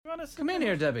us? Come in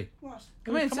here, Debbie. What?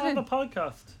 Come in, Come sit on in. the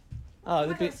podcast. Oh,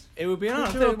 it would be an Do a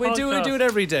honor. We do it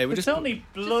every day. It's only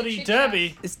bloody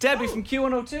Debbie. It's Debbie from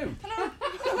Q102.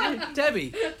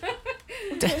 Debbie.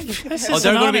 This Oh, is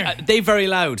they're an going to honour. be. They very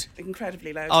loud.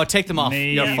 Incredibly loud. Oh, take them off.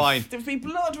 Neve. You're fine. There'd be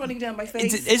blood running down my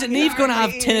face. Is it Neve going to have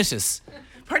tinnitus?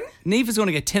 Pardon? Neve is going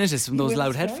to get tinnitus from those Will, loud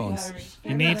it's very headphones. loud.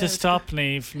 You need to stop,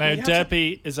 Neve. Now, You have to-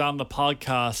 Debbie is on the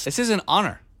podcast. This is an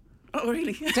honour. Oh,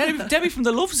 really? Debbie from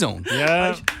the Love Zone.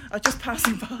 Yeah. I was just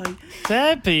passing by,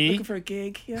 Debbie, looking for a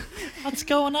gig. Yeah. what's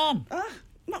going on?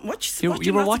 Not much. You were lots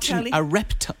of watching telly. a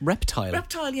reptile.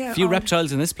 Reptile, yeah. A few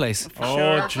reptiles in this place. Oh,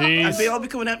 And jeez. they all be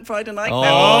coming out on Friday night Oh,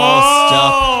 now.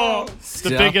 Oh,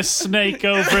 stop. the biggest snake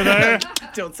over there.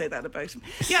 Don't say that about him.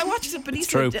 Yeah, I watched it, Benicio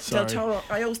true. Del Sorry. Toro.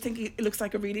 I always think he looks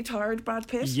like a really tired Brad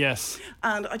Pitt. Yes.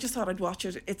 And I just thought I'd watch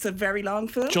it. It's a very long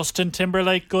film. Justin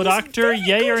Timberlake, good He's actor, very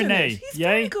yay good or in nay? it. He's Yay?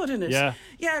 very good in it. Yeah.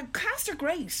 Yeah, cast are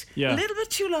great. Yeah. A little bit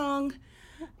too long.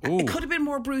 Ooh. It could have been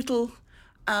more brutal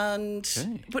and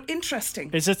Okay. but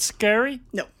interesting. Is it scary?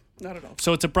 No, not at all.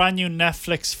 So it's a brand new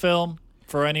Netflix film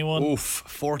for anyone. Oof,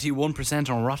 41%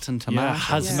 on Rotten Yeah, Tomatoes.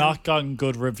 has Yeah. not gotten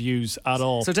good reviews at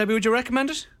all. So, Debbie, would you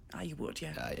recommend it? Ah, you would,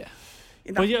 yeah. Yeah.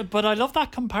 In But that- yeah, but I love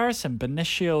that comparison.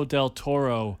 Benicio del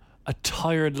Toro, a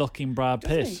tired-looking Brad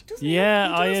doesn't Pitt. he? Doesn't he? Yeah,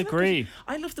 He I does look agree. it.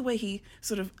 I love the way he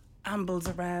sort of ambles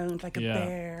around like a Yeah.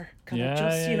 bear. Kind Yeah, of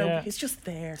just, yeah, you know, yeah. he's just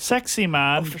there. Sexy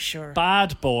man, Oh, for sure.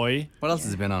 bad boy. What else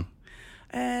has it been on?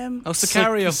 Oh,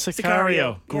 Sicario. Sicario. Sicario.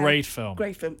 Yeah. Great film.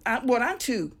 Great film. 1 and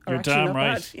 2 are You're actually damn not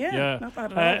right. bad. Yeah, not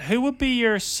bad at all. Who would be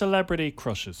your celebrity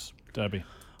crushes, Debbie?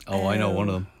 Oh, I know one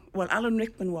of them. Well, Alan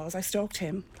Rickman was. I stalked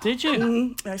him. Did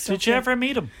you? I stalked Did you him. ever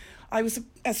meet him? I was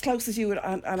as close as you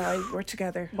and I were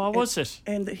together. What was it?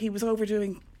 And he was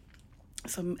overdoing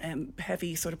some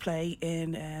heavy sort of play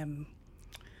in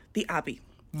the Abbey.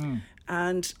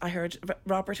 And I heard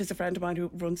Robert is a friend of mine who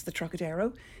runs the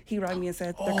Trocadero. He rang me and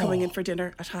said they're coming in for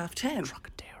dinner at 10:30.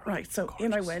 Trocadero, Right, so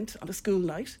in I went on a school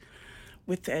night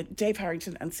with Dave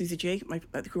Harrington and Susie G,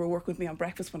 who were working with me on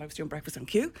breakfast when I was doing breakfast on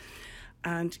Q.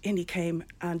 And in he came,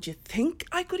 and you think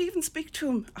I could even speak to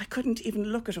him? I couldn't even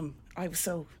look at him. I was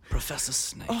so... Professor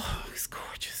Snake. Oh, he's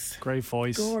gorgeous. Great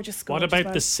voice. Gorgeous, What gorgeous about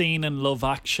man. the scene in Love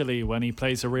Actually when he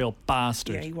plays a real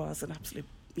bastard? Yeah, he was an absolute...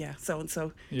 Yeah,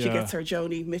 so-and-so. She Yeah. gets her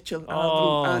Joni Mitchell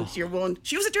Oh. album, and you're one.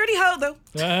 She was a dirty hoe, though.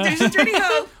 Yeah. She was a dirty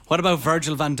hoe. What about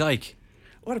Virgil van Dijk?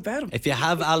 What about him? If you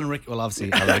have Alan Rickman, well,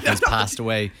 obviously Alan Rickman's passed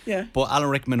away. Yeah. But Alan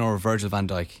Rickman or Virgil van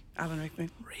Dijk? Alan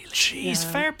Rickman. Jeez,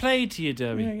 Yeah. fair play to you,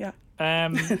 Debbie. Yeah.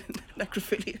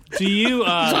 Necrophilia. Do you...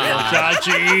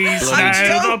 jeez, Bloody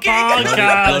now the joking.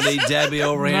 podcast. Bloody Debbie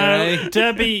over here, Now, eh?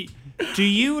 Debbie, do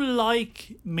you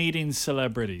like meeting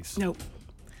celebrities? No.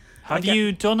 Have get-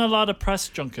 you done a lot of press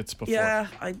junkets before? Yeah,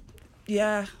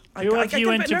 Yeah. Who have get you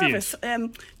a bit interviewed? nervous.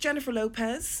 Jennifer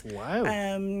Lopez. Wow.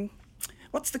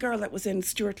 What's the girl that was in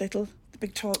Stuart Little? The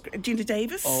big talk. Gina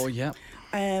Davis. Oh, yeah.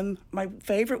 My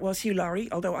favourite was Hugh Laurie,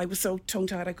 although I was so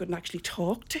tongue-tied I couldn't actually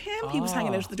talk to him. He was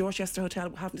hanging out at the Dorchester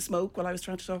Hotel having a smoke while I was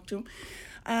trying to talk to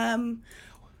him.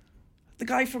 The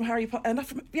guy from Harry Potter, not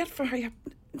from Harry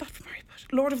Potter,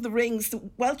 Lord of the Rings, the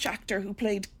Welsh actor who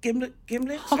played Gimlet.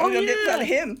 Oh, yeah. Well,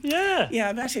 him. Yeah. Yeah,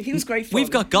 I met him. He was great fun.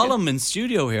 We've got Gollum in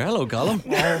studio here. Hello, Gollum.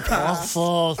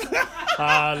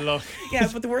 Look. Yeah,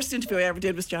 but the worst interview I ever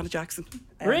did was Janet Jackson.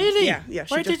 Really? Yeah.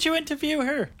 Where did you interview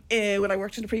her? When I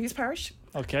worked in the previous parish.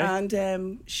 Okay.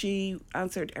 And she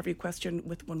answered every question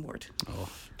with one word. Difficult.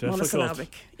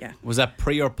 Monosyllabic. Yeah. Was that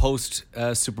pre or post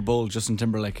Super Bowl, Justin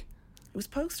Timberlake? It was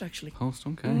post, actually. Post,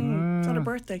 okay. It's on her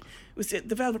birthday. It was the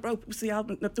Velvet Rope. It was the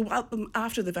album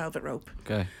after the Velvet Rope.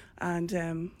 Okay. And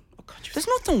oh God, There's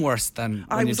nothing worse than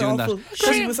I when you're was doing awful. that.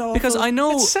 She was awful. Because I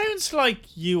know... It sounds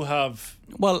like you have...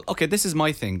 Well, okay, this is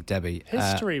my thing, Debbie.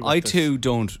 History with I this. too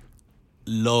don't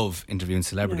love interviewing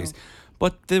celebrities. No.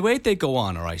 But the way they go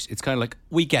on, all right, it's kind of like,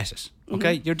 we get it,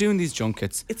 okay? You're doing these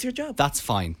junkets. It's your job. That's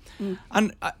fine.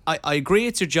 And I agree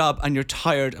it's your job and you're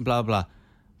tired and blah, blah.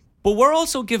 But we're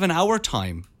also given our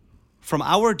time from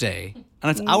our day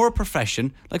and it's our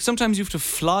profession. Like sometimes you have to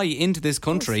fly into this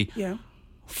country Yeah.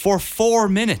 for 4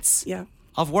 minutes Yeah.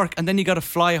 of work and then you got to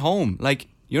fly home. Like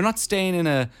you're not staying in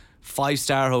a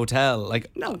 5-star hotel. Like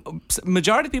No.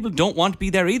 Majority of people don't want to be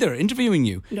there either interviewing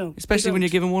you. No, they Especially when don't.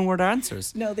 you're giving one-word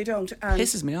answers. No, they don't. And,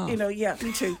 Pisses me off. You know, yeah,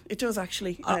 me too. It does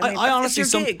actually. I honestly,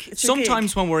 it's your gig. It's your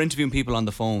sometimes gig. when we're interviewing people on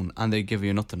the phone and they give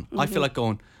you nothing, I feel like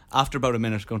going, after about a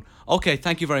minute, going, okay,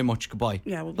 thank you very much, goodbye.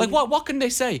 Yeah, well, like, what can they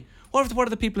say? What are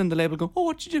the people in the label going, oh,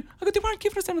 what did you do? I go, they weren't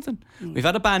giving us anything. We've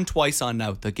had a band twice on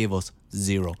now that give us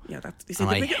zero. Yeah, that's. You see,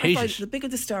 And the I bigger, hate I find it. the bigger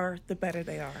the star, the better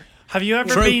they are. Have you ever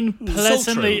True. been So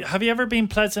pleasantly... true. Have you ever been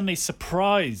pleasantly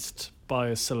surprised by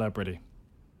a celebrity?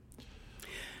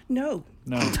 No.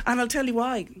 No. And I'll tell you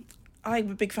why.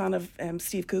 I'm a big fan of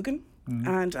Steve Coogan,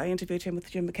 and I interviewed him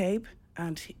with Jim McCabe,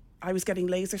 and I was getting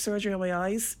laser surgery on my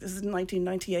eyes. This is in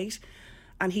 1998,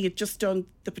 and he had just done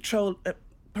the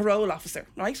parole officer,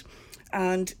 right?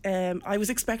 And I was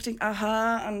expecting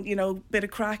aha and, bit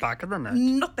of crack. Back of the neck.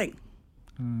 Nothing.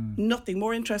 Nothing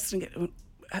more interesting than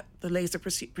the laser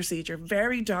procedure.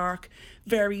 Very dark,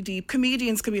 very deep.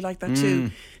 Comedians can be like that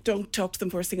too. Don't talk to them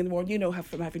first thing in the morning.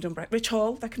 From having done Rich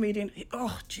Hall, that comedian.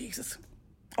 Oh, Jesus.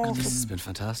 Awful. This has been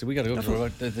fantastic. We got to go for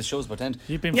the show's about to end.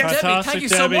 You've been Yes, fantastic, Debbie. Thank you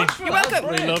so Debbie. much. You're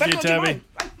welcome. We love you, Debbie.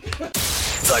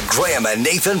 The Graham and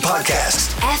Nathan Podcast.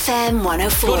 FM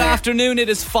 104. Good afternoon. It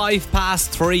is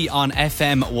 3:05 on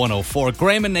FM 104.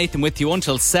 Graham and Nathan with you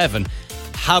until 7.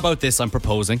 How about this? I'm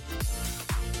proposing.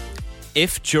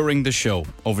 If during the show,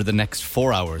 over the next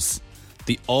 4 hours,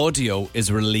 the audio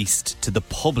is released to the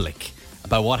public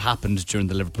about what happened during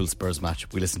the Liverpool-Spurs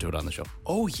match, we listen to it on the show.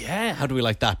 Oh, yeah. How do we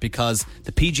like that? Because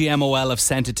the PGMOL have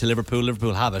sent it to Liverpool.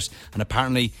 Liverpool have it. And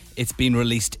apparently it's been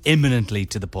released imminently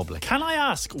to the public. Can I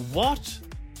ask, what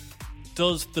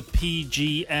does the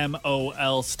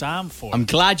PGMOL stand for? I'm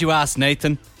glad you asked,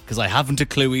 Nathan, because I haven't a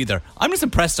clue either. I'm just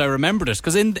impressed I remembered it,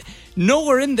 because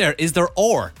nowhere in there is there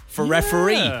or for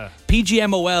referee.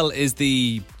 PGMOL is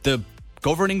the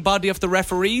governing body of the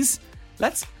referees.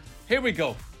 Here we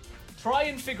go. Try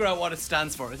and figure out what it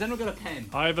stands for. Has anyone got a pen?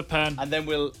 I have a pen. And then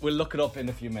we'll look it up in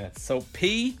a few minutes. So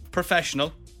P,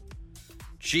 professional.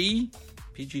 G,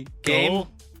 PG, Goal.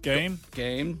 game,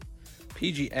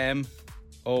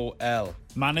 PGMOL.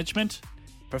 Management.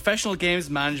 Professional games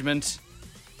management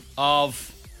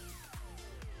of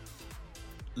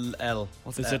L.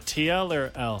 What's Is L? it TL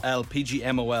or L? L,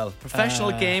 PGMOL.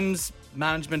 Professional games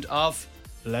management of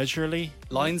Leisurely.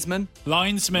 linesman.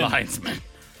 Linesman.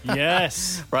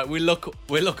 Yes. Right, we'll look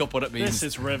up what it means. This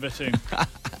is riveting.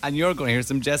 And you're going to hear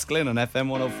some Jess Glynn on FM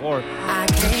 104.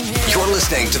 You're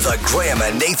listening to the Graham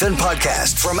and Nathan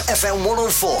Podcast from FM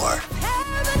 104.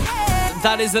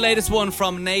 That is the latest one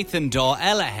from Nathan Daw,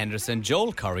 Ella Henderson,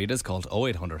 Joel Curry. It is called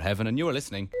 0800 Heaven, and you are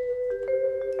listening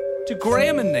to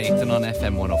Graham and Nathan on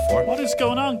FM 104. What is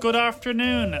going on? Good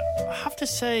afternoon. I have to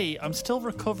say, I'm still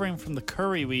recovering from the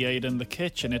curry we ate in the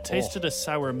kitchen. It tasted of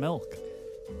sour milk.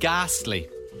 Ghastly.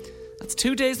 That's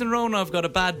 2 days in a row now I've got a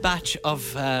bad batch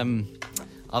of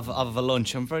a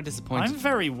lunch. I'm very disappointed. I'm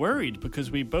very worried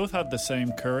because we both had the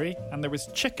same curry and there was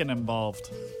chicken involved.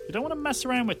 You don't want to mess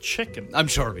around with chicken. I'm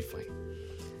sure it'll be fine.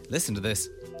 Listen to this.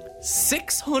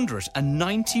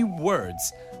 690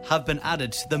 words have been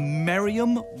added to the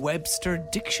Merriam-Webster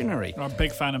Dictionary. I'm a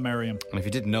big fan of Merriam. And if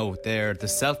you didn't know, they're the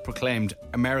self-proclaimed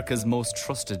America's most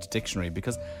trusted dictionary,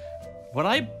 because when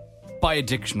I buy a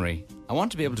dictionary, I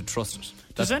want to be able to trust it.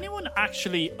 Does anyone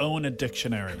actually own a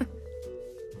dictionary?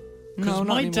 Because No, not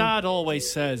my anymore. dad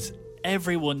always says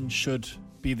everyone should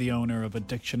be the owner of a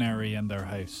dictionary in their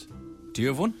house. Do you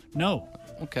have one? No.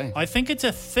 Okay. I think it's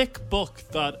a thick book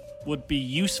that would be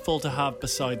useful to have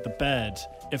beside the bed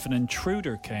if an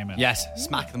intruder came in. Yes,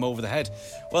 smack them over the head.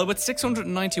 Well, with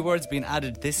 690 words being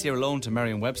added this year alone to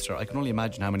Merriam-Webster, I can only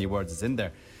imagine how many words is in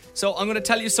there. So I'm going to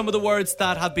tell you some of the words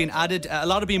that have been added. A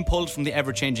lot are being pulled from the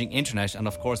ever-changing internet and,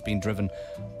 of course, being driven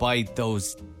by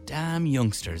those damn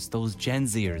youngsters, those Gen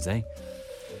Zers, eh?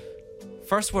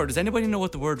 First word, does anybody know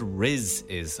what the word Riz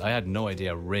is? I had no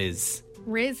idea. Riz.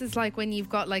 Riz is like when you've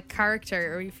got like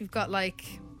character, or if you've got like,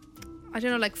 I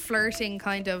don't know, like flirting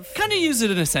kind of. Can you use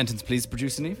it in a sentence, please,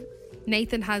 producer Neve?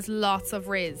 Nathan has lots of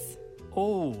Riz.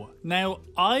 Oh, now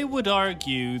I would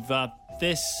argue that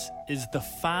this is the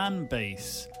fan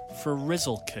base for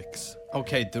Rizzle Kicks.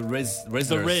 Okay, the Riz.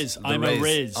 The Riz. I'm a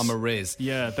Riz. I'm a Riz.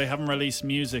 Yeah, they haven't released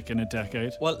music in a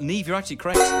decade. Well, Neve, you're actually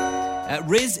correct.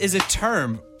 Riz is a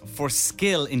term for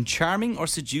skill in charming or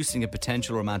seducing a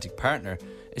potential romantic partner,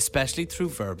 especially through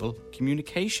verbal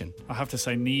communication. I have to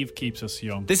say, Neve keeps us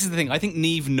young. This is the thing. I think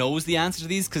Neve knows the answer to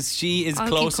these because she is I'll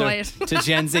keep closer quiet. to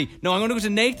Gen Z. No, I'm going to go to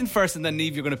Nathan first, and then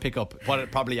Neve, you're going to pick up what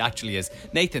it probably actually is.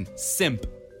 Nathan, simp.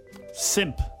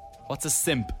 Simp. What's a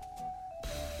simp?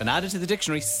 Been added to the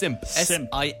dictionary. Simp. Simp.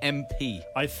 S-I-M-P.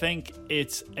 I think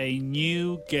it's a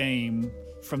new game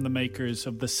from the makers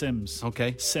of The Sims.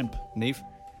 Okay. Simp. Neve?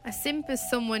 A simp is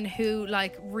someone who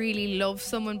like really loves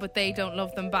someone but they don't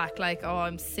love them back. Like, oh,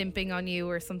 I'm simping on you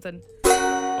or something.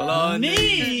 Well,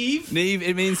 Neve! Neve,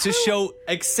 it means to show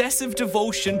excessive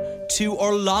devotion to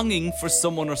or longing for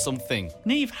someone or something.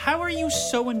 Neve, how are you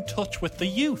so in touch with the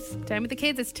youth? Down with the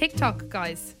kids. It's TikTok,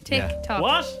 guys. TikTok.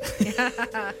 What?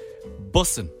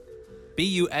 Bussin.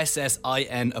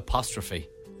 B-U-S-S-I-N apostrophe.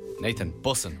 Nathan,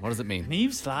 bussin. What does it mean?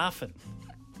 Neve's laughing.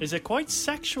 Is it quite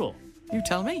sexual? You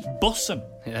tell me. Bussin'.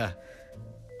 Yeah.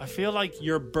 I feel like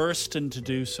you're bursting to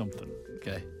do something.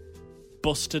 Okay.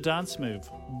 Bust a dance move.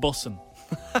 Bussin.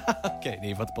 Okay,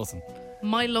 Niamh, what's bussin'?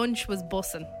 My lunch was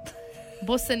bussin'.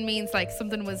 Bussin' means like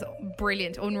something was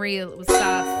brilliant, unreal, it was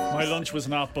fast. My lunch was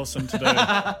not bussin'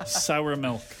 today. Sour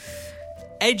milk.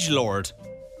 Edgelord.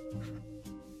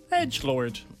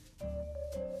 Edgelord.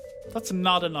 That's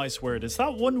not a nice word. Is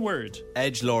that one word?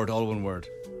 Edgelord, all one word.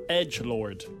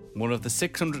 Edgelord. One of the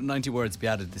 690 words to be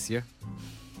added this year.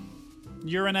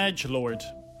 You're an edgelord.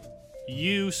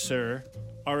 You, sir,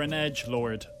 are an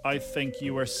edgelord. I think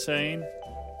you are saying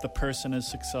the person is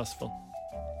successful.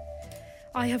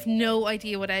 I have no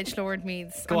idea what edgelord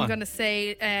means. Go I'm on. going to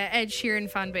say Ed Sheeran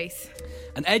fan base.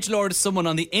 An edgelord is someone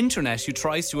on the internet who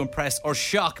tries to impress or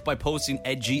shock by posting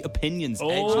edgy opinions.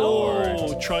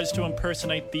 Edgelord. Tries to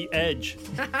impersonate the edge.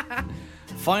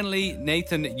 Finally,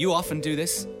 Nathan, you often do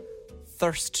this.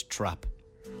 Thirst trap.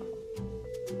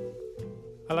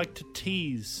 I like to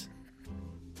tease.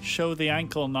 Show the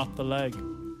ankle, not the leg.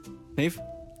 Niamh?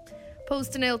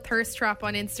 Posting out thirst trap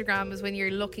on Instagram is when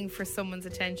you're looking for someone's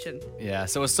attention. Yeah,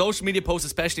 so a social media post,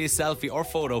 especially a selfie or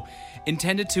photo,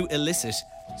 intended to elicit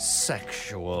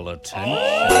sexual attention.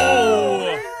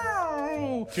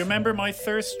 Do you remember my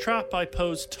thirst trap? I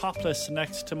posed topless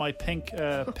next to my pink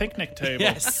picnic table.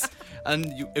 Yes, and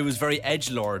it was very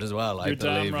edgelord as well, I You're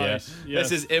damn believe. right, Yeah. yes.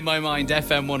 This is In My Mind,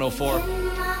 FM 104.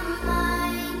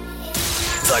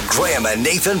 The Graham and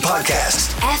Nathan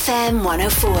Podcast. FM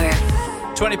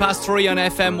 104. 20 past 3 on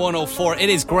FM 104. It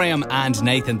is Graham and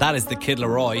Nathan. That is the Kid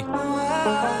Laroi.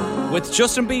 With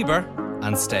Justin Bieber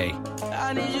and Stay.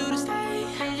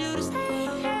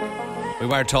 We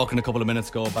were talking a couple of minutes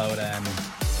ago about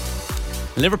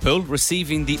Liverpool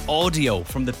receiving the audio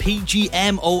from the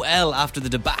PGMOL after the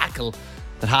debacle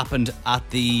that happened at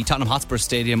the Tottenham Hotspur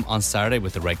Stadium on Saturday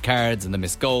with the red cards and the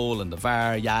missed goal and the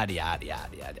VAR, yada, yada,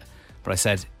 yada, yada. But I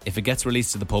said, if it gets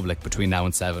released to the public between now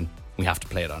and 7, we have to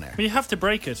play it on air. We have to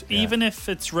break it, even if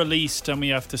it's released and we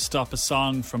have to stop a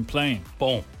song from playing.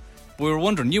 Boom. We were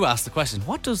wondering, you asked the question,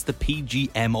 what does the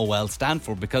PGMOL stand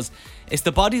for? Because it's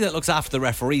the body that looks after the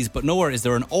referees, but nowhere is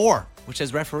there an OR, which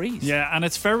says referees. Yeah, and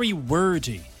it's very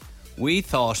wordy. We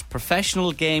thought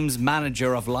Professional Games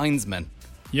Manager of Linesmen.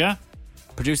 Yeah?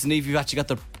 Producer Niamh, you've actually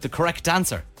got the correct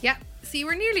answer. Yeah, so you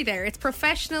were nearly there. It's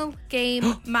Professional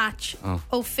Game Match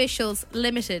Officials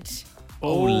Limited.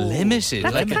 Oh, limited.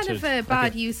 That's Like kind of a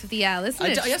bad use of the L, isn't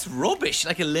it? I guess rubbish,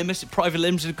 like a private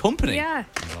limited company. Yeah.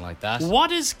 I don't like that.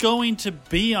 What is going to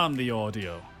be on the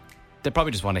audio? They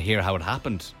probably just want to hear how it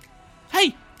happened.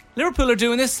 Hey, Liverpool are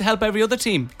doing this to help every other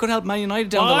team. Could help Man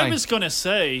United down the Well, line. I was going to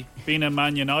say, being a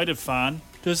Man United fan,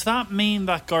 does that mean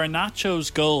that Garnacho's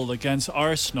goal against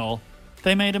Arsenal,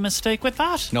 they made a mistake with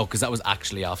that? No, because that was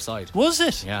actually offside. Was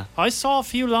it? Yeah. I saw a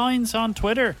few lines on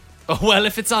Twitter. Oh, well,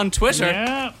 if it's on Twitter,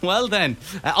 Yeah. well then.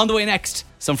 On the way next,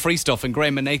 some free stuff in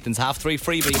Graham and Nathan's Half 3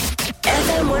 freebie.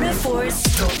 FM 104's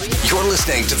Story. You're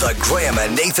listening to the Graham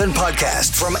and Nathan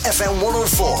Podcast from FM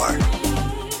 104.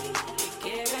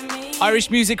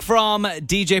 Irish music from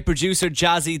DJ producer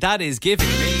Jazzy, that is Giving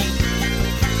Me.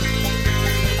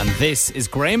 And this is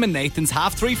Graham and Nathan's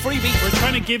Half 3 freebie. We're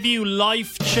trying to give you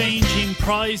life-changing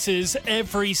prizes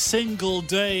every single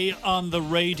day on the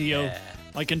radio. Yeah.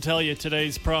 I can tell you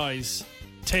today's prize: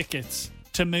 tickets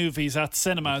to movies at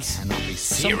cinemas. Cannot be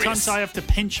serious. Sometimes I have to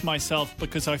pinch myself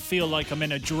because I feel like I'm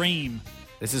in a dream.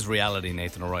 This is reality,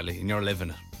 Nathan O'Reilly, and you're living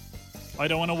it. I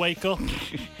don't want to wake up.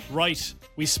 Right,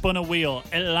 we spun a wheel.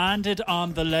 It landed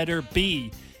on the letter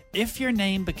B. If your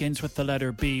name begins with the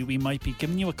letter B, we might be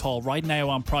giving you a call right now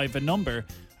on private number,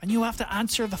 and you have to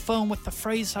answer the phone with the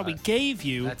phrase that we gave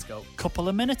you Let's go. a couple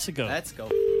of minutes ago. Let's go.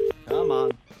 Come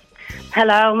on.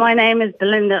 Hello, my name is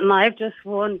Belinda and I've just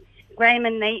won Graham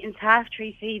and Nathan's Half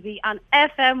 3 CB on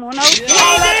FM 104.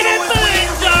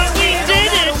 We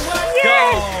did it!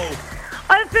 Yes!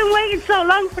 I've been waiting so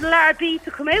long for the letter B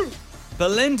to come out.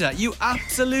 Belinda, you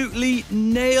absolutely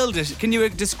nailed it. Can you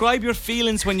describe your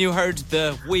feelings when you heard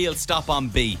the wheel stop on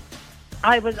B?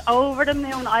 I was over the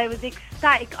moon. I was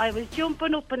ecstatic. I was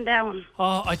jumping up and down.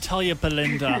 Oh, I tell you,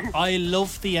 Belinda, I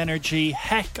love the energy.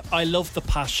 Heck, I love the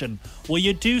passion. Will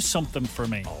you do something for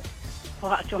me?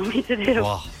 What do you want me to do?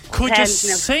 Wow. Could you Depends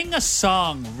now. sing a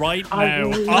song right I now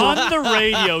will. on the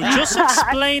radio, just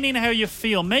explaining how you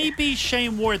feel? Maybe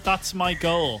Shane Ward, that's my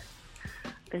goal.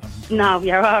 No,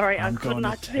 you're all right. I I'm could going to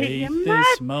not take take you this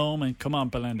mad. moment. Come on,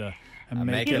 Belinda. And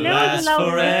make make it it last last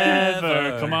forever.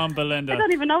 forever. Come on, Belinda. I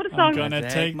don't even know the I'm song. gonna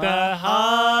Take take my the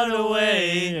heart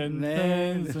away and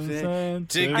then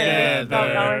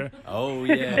together. Oh,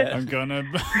 yeah. I'm gonna.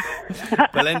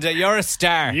 Belinda, you're a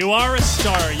star. You are a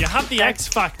star. You have the X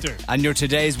Factor. And you're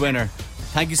today's winner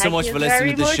Thank you so Thank much you for listening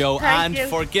very to the much. show Thank and you.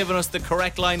 for giving us the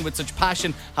correct line with such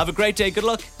passion. Have a great day. Good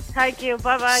luck. Thank you.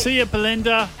 Bye-bye. See you,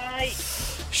 Belinda. Bye.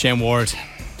 Shane Ward,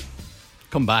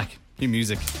 come back. New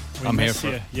music. We I'm here miss for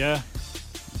you. it. Yeah.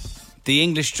 The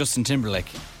English Justin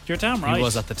Timberlake. You're damn right. He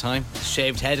was at the time.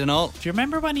 Shaved head and all. Do you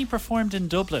remember when he performed in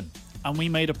Dublin and we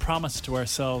made a promise to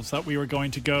ourselves that we were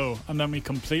going to go and then we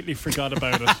completely forgot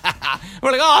about it?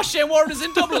 We're like, oh, Shane Ward was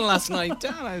in Dublin last night.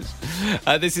 Damn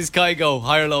it. This is Kygo,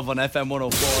 Higher Love on FM 104.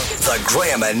 The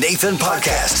Graham and Nathan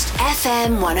Podcast.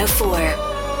 FM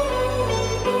 104.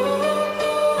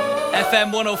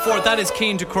 FM 104, that is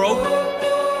Keen to Crow,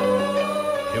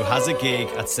 who has a gig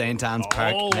at St. Anne's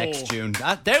Park next June.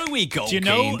 There we go, Do you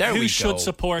know Keane. There who we should go.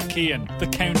 support Cian? The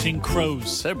Counting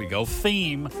Crows. There we go.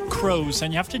 Theme crows,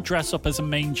 and you have to dress up as a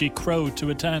mangy crow to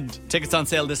attend. Tickets on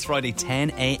sale this Friday,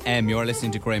 10 a.m. You're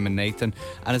listening to Graham and Nathan,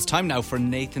 and it's time now for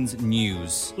Nathan's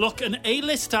news. Look, an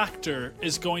A-list actor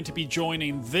is going to be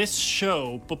joining this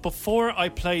show, but before I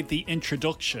play the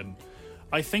introduction,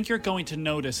 I think you're going to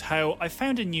notice how I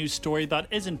found a news story that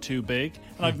isn't too big,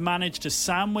 and I've managed to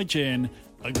sandwich in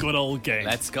a good old game.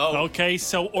 Let's go. Okay,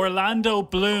 so Orlando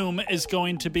Bloom is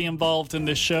going to be involved in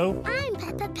this show. I'm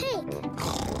Peppa Pig.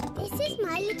 This is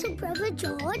my little brother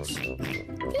George.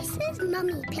 This is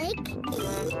Mummy Pig.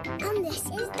 And this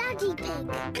is Daddy Pig.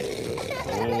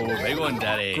 Oh, big one,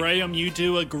 Daddy. Graham, you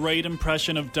do a great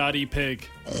impression of Daddy Pig.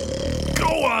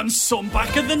 Go on, son,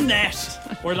 back of the net.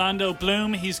 Orlando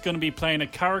Bloom, he's going to be playing a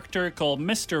character called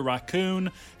Mr.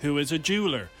 Raccoon, who is a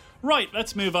jeweler. Right,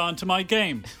 let's move on to my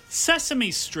game. Sesame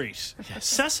Street. Yes.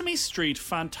 Sesame Street,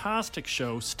 fantastic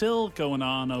show, still going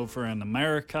on over in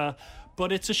America,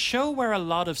 but it's a show where a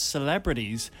lot of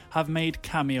celebrities have made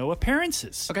cameo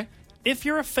appearances. Okay. If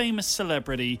you're a famous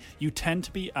celebrity, you tend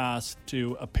to be asked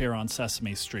to appear on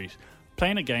Sesame Street.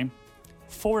 Playing a game,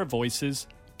 4 voices,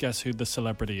 guess who the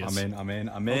celebrity is. I'm in.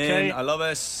 Okay. I love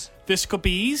it. This could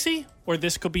be easy or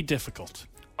this could be difficult.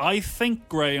 I think,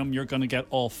 Graham, you're going to get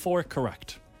all 4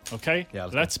 correct. Okay? Yeah,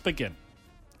 let's begin.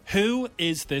 Who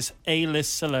is this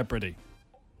A-list celebrity?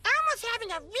 Elmo's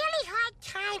having a really hard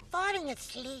time falling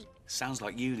asleep. Sounds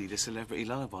like you need a celebrity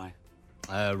lullaby.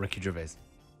 Ricky Gervais.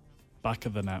 Back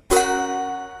of the net.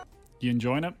 You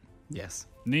enjoying it? Yes.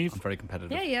 Neve? I'm very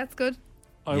competitive. Yeah, it's good.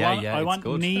 I want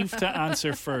good. Neve to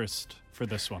answer first for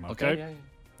this one, okay? Yeah.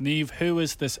 Neve, who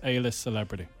is this A-list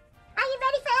celebrity? Are you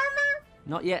ready for Elmo?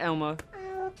 Not yet, Elmo.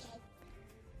 Okay.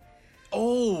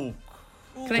 Oh.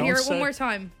 Can I hear it one more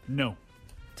time? No.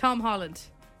 Tom Holland.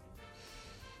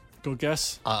 Good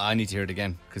guess. I need to hear it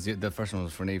again, because the first one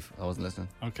was for Neve. I wasn't listening.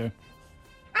 Okay.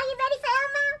 Are you ready for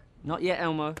Elmo? Not yet,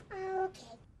 Elmo. Okay.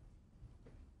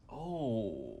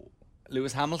 Oh.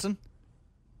 Lewis Hamilton?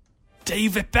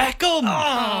 David Beckham!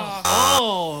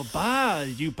 Oh, bad.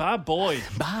 You bad boy.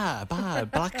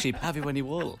 Bad. Black sheep, have you any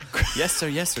wool? Yes,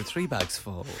 sir, 3 bags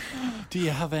full. Do you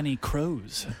have any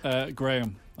crows?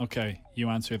 Graham, okay, you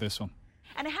answer this one.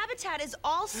 And a habitat is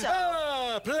also...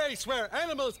 A place where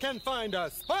animals can find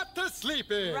a spot to sleep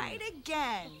in. Right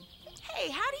again. Hey,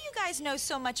 how do you guys know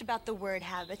so much about the word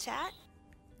habitat?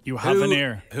 You have an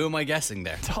ear. Who am I guessing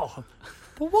there? Oh,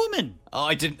 a woman. Oh,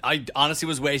 I didn't. I honestly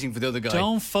was waiting for the other guy.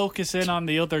 Don't focus in on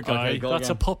the other guy. Okay, go That's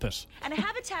again. a puppet. And a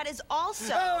habitat is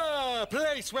also... A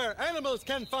place where animals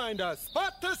can find a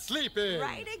spot to sleep in.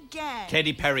 Right again.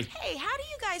 Katy Perry. Hey, how do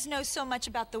you guys know so much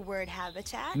about the word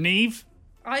habitat? Neve?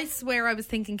 I swear I was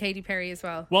thinking Katy Perry as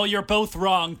well. Well, you're both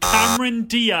wrong. Cameron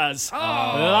Diaz.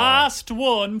 Last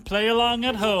one. Play along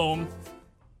at home.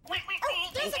 Oh,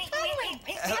 there's a penguin.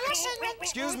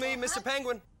 Excuse me, Mr.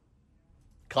 Penguin.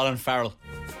 Colin Farrell.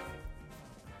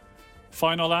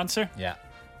 Final answer? Yeah.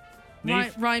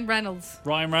 Neve? Ryan Reynolds.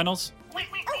 Ryan Reynolds? Oh,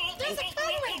 there's a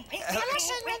penguin.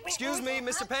 Excuse me,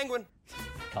 Mr. Penguin.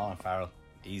 Colin Farrell.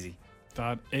 Easy.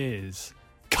 That is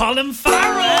Colin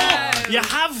Farrell! You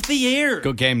have the ear.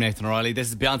 Good game, Nathan O'Reilly. This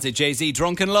is Beyonce, Jay-Z,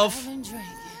 Drunken Love.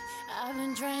 I've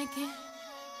been drinking.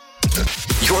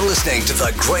 You're listening to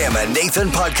the Graham and Nathan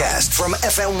Podcast from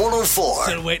FM 104.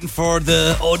 Still waiting for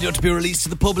the audio to be released to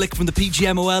the public from the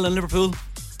PGMOL in Liverpool.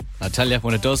 I'll tell you,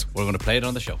 when it does, we're going to play it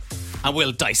on the show. And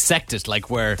we'll dissect it like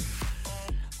we're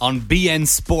on BN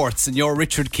Sports and you're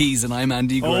Richard Keys and I'm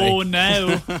Andy Gray. Oh,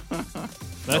 no.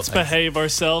 Let's behave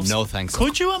ourselves. No thanks.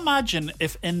 Could you imagine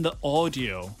if in the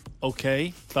audio,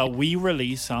 okay, that we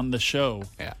release on the show,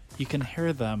 you can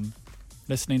hear them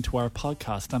listening to our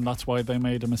podcast, and that's why they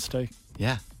made a mistake?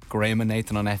 Yeah. Graham and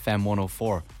Nathan on FM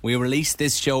 104. We release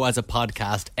this show as a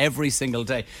podcast every single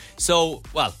day. So,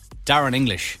 well, Darren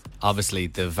English, obviously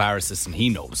the VAR assistant, he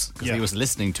knows because he was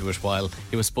listening to it while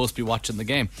he was supposed to be watching the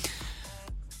game.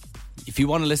 if you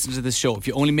want to listen to this show, if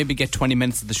you only maybe get 20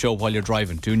 minutes of the show while you're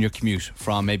driving, doing your commute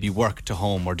from maybe work to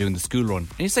home or doing the school run,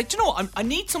 and you say, do you know what, I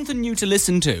need something new to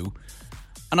listen to,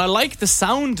 and I like the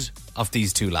sound of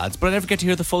these two lads, but I never get to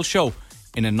hear the full show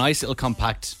in a nice little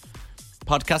compact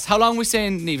podcast. How long are we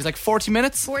saying, Niamh? It's like 40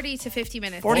 minutes? 40 to 50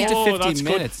 minutes. 40 to 50 that's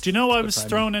minutes. Good. Do you know I was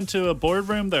thrown into a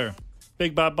boardroom there?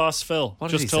 Big Bad Boss Phil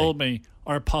What did just he told me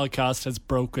our podcast has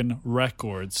broken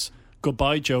records.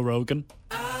 Goodbye, Joe Rogan.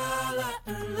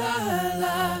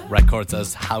 Records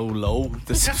as how low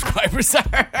the subscribers are.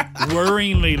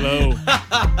 Worryingly low.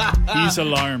 He's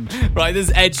alarmed. Right, this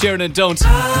is Ed Sheeran and Don't.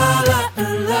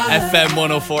 FM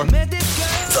 104.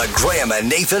 The Graham and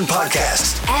Nathan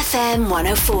Podcast. FM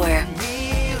 104.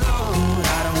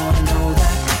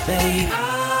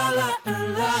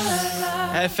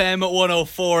 FM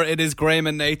 104, it is Graham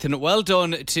and Nathan. Well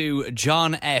done to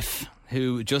John F.,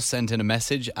 who just sent in a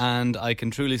message, and I can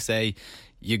truly say,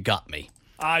 you got me.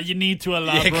 You need to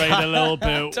elaborate a little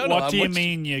bit. What do you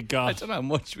mean you got? I don't know how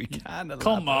much we can elaborate.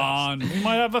 Come on. We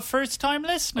might have a first-time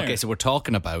listener. Okay, so we're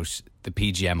talking about the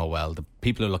PGMOL, the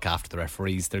people who look after the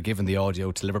referees. They're giving the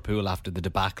audio to Liverpool after the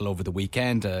debacle over the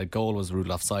weekend. A goal was ruled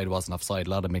offside, wasn't offside,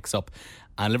 a lot of mix-up.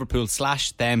 And Liverpool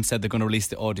 / them said they're going to release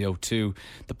the audio to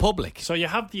the public. So you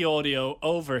have the audio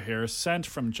over here sent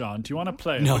from John. Do you want to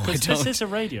play it? No, because I don't. This is a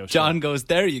radio show. John goes,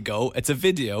 there you go. It's a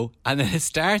video. And then it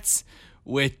starts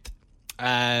with...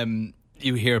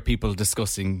 you hear people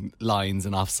discussing lines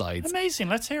and offsides. Amazing,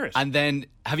 let's hear it. And then,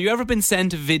 have you ever been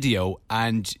sent a video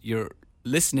and you're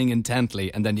listening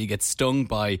intently and then you get stung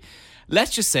by,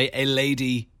 let's just say, a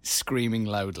lady screaming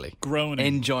loudly? Groaning.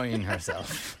 Enjoying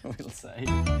herself, we'll say.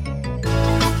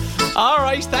 All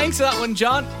right, thanks for that one,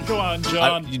 John. Go on,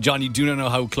 John. John, you do not know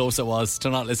how close I was to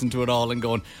not listen to it all and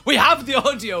going, we have the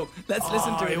audio, let's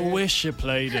listen to it. I wish you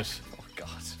played it. Oh, God,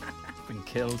 I've been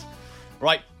killed.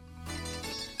 Right.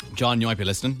 John, you might be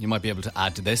listening. You might be able to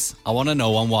add to this. I want to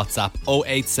know on WhatsApp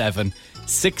 087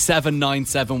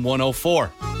 6797 104.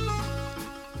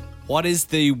 What is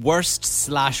the worst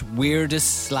 /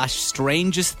 weirdest /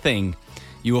 strangest thing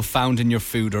you have found in your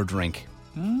food or drink?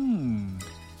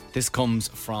 This comes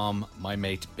from my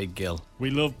mate Big Gill. We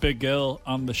love Big Gill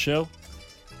on the show.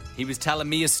 He was telling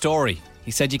me a story.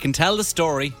 He said you can tell the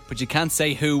story, but you can't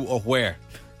say who or where.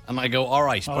 And I go, all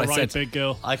right. All but right, I said, Big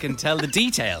Gill. I can tell the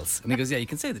details. And he goes, yeah, you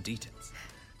can say the details.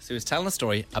 So he was telling a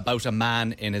story about a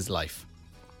man in his life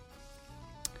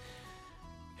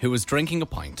who was drinking a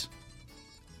pint.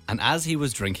 And as he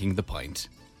was drinking the pint,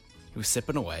 he was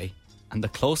sipping away. And the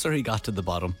closer he got to the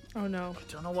bottom... Oh, no.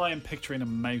 I don't know why I'm picturing a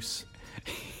mouse.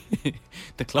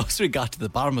 The closer he got to the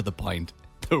bottom of the pint,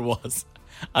 there was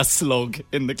a slug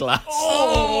in the glass.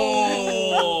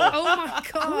 Oh! Oh, my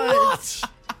God. What?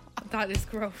 That is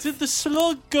gross. Did the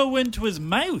slug go into his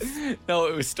mouth? No,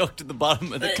 it was stuck to the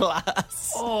bottom of the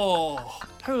glass. Oh,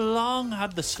 how long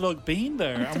had the slug been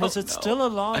there? And was it still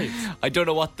alive? I don't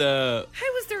know what the...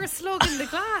 How was there a slug in the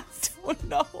glass?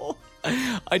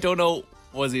 I don't know.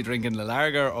 Was he drinking a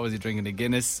lager or was he drinking a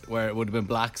Guinness where it would have been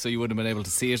black so you wouldn't have been able to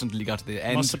see it until you got to the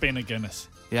end? Must have been a Guinness.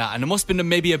 Yeah, and it must have been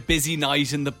maybe a busy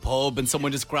night in the pub and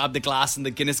someone just grabbed the glass and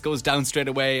the Guinness goes down straight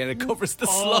away and it covers the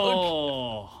slug.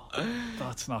 Oh,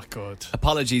 that's not good.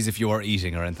 Apologies if you are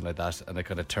eating or anything like that and it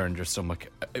could have turned your stomach.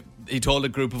 He told a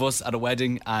group of us at a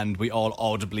wedding and we all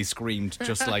audibly screamed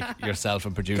just like yourself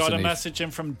and producer Got a Neve. message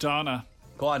in from Donna.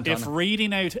 Go on, Donna. If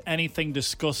reading out anything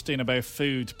disgusting about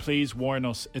food, please warn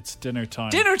us it's dinner time.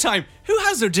 Dinner time? Who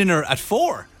has their dinner at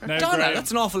 4? Now, Donna, Graham,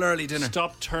 that's an awful early dinner.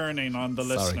 Stop turning on the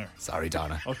listener. Sorry,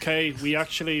 Donna. Okay, we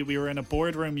were in a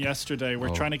boardroom yesterday.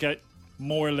 We're trying to get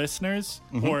more listeners,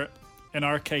 or in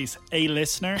our case, a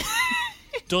listener.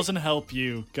 Doesn't help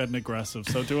you getting aggressive,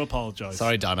 so do apologise.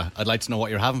 Sorry, Donna. I'd like to know what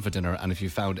you're having for dinner and if you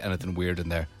found anything weird in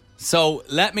there. So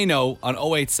let me know on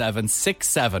 087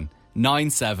 67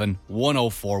 97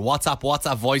 104.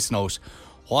 WhatsApp voice note.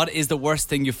 What is the worst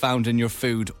thing you found in your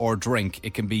food or drink?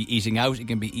 It can be eating out, it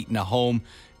can be eating at home.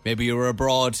 Maybe you're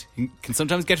abroad. You can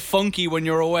sometimes get funky when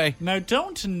you're away. Now,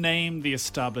 don't name the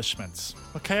establishments.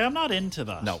 Okay, I'm not into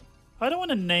that. No. I don't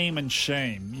want to name and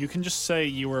shame. You can just say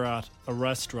you were at a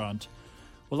restaurant.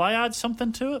 Will I add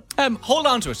something to it? Hold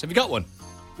on to it. Have you got one?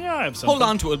 Yeah, I have something. Hold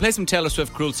on to it. We'll play some Taylor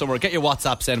Swift, Cruel Summer. Get your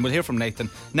WhatsApps in. We'll hear from Nathan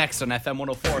next on FM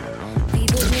 104.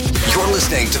 You're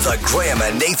listening to the Graham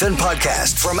and Nathan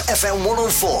Podcast from FM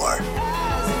 104.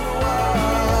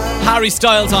 Harry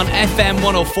Styles on FM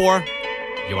 104.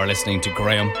 You are listening to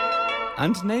Graham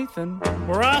and Nathan.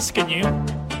 We're asking you,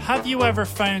 have you ever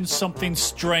found something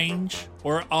strange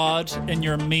or odd in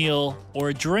your meal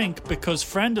or drink? Because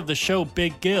friend of the show,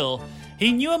 Big Gill,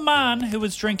 he knew a man who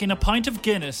was drinking a pint of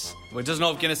Guinness. Well, it doesn't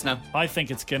have Guinness now. I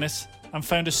think it's Guinness. and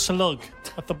found a slug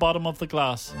at the bottom of the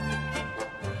glass.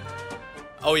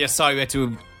 Oh, yeah, sorry, we had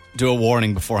to do a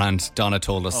warning beforehand. Donna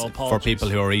told us for people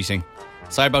who are eating.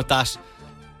 Sorry about that.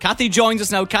 Kathy joins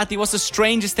us now. Kathy, what's the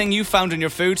strangest thing you found in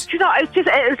your food? You know, it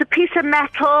was a piece of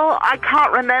metal. I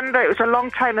can't remember. It was a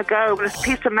long time ago. It was a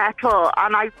piece of metal,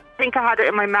 and I think I had it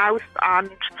in my mouth,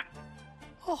 and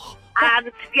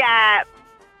yeah.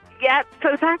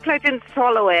 So thankfully I didn't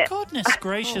swallow it. Goodness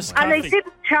gracious, And Kathy. they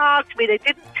didn't charge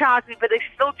me, but they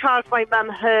still charged my mum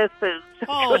her food.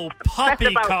 Oh,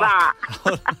 poppycock.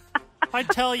 That. I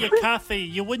tell you, Kathy,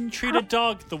 you wouldn't treat a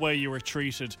dog the way you were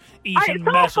treated, eating It's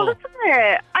metal. awful, isn't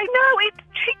it? I know, it's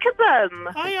cheek of them.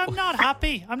 I'm not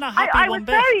happy. I'm not happy I one was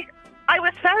bit. I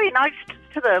was very nice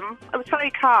to them. I was very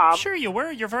calm. Sure you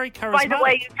were. You're very charismatic. By the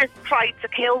way, you just tried to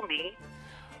kill me.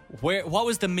 What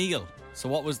was the meal? So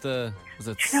what was it?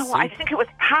 You know what? I think it was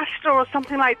pasta or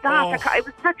something like that. It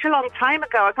was such a long time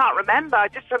ago. I can't remember. I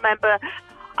just remember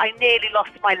I nearly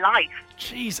lost my life.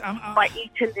 Jeez, by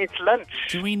eating this lunch.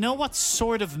 Do we know what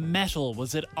sort of metal?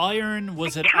 Was it iron?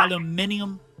 Was it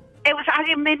aluminium? It was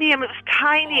aluminium. It was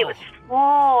tiny. It was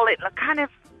small. It looked kind of...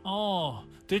 Oh,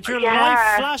 did your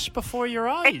life flash before your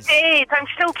eyes? It did. I'm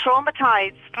still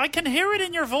traumatised. I can hear it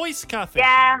in your voice, Kathy.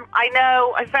 Yeah, I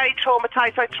know. I'm very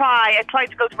traumatised. I try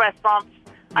to go to restaurants.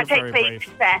 I take baby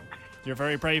steps. You're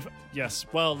very brave. Yes.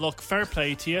 Well, look, fair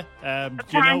play to you.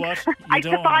 You know what? I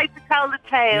survived to tell the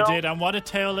tale. You did, and what a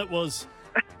tale it was.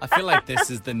 I feel like this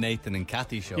is the Nathan and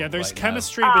Kathy show. Yeah, there's right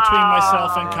chemistry now. between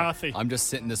myself and Kathy. I'm just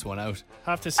sitting this one out.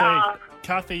 Have to say,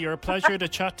 Kathy, you're a pleasure to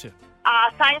chat to.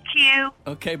 Thank you.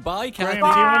 Okay, bye, Kathy.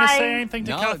 Graham, do you want to say anything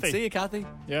to No, Kathy? see you, Kathy.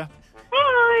 Yeah.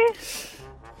 Bye.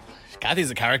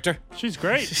 Kathy's a character. She's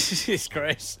great. She's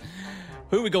great.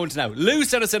 Who are we going to now? Lou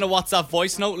sent us in a WhatsApp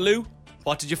voice note. Lou,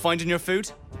 what did you find in your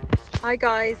food? Hi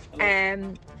guys.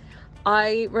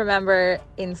 I remember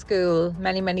in school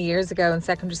many years ago in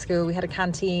secondary school we had a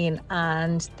canteen,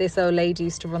 and this old lady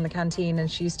used to run the canteen, and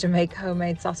she used to make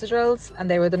homemade sausage rolls, and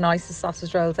they were the nicest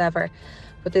sausage rolls ever.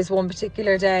 But this one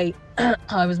particular day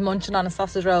I was munching on a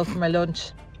sausage roll for my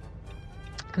lunch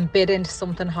and bit into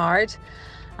something hard,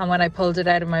 and when I pulled it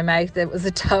out of my mouth it was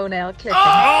a toenail clipping.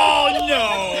 Oh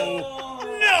no!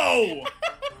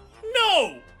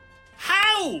 No!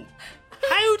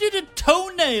 How did a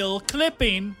toenail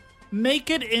clipping make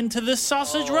it into the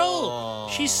sausage roll?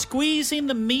 She's squeezing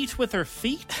the meat with her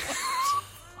feet?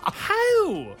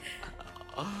 How?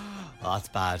 Oh, that's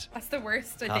bad. That's the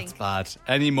worst, I That's think. bad.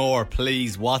 Any more,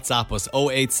 please WhatsApp us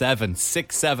 087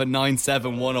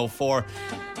 6797 104.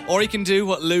 Or you can do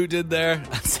what Lou did there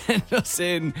and send us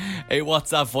in a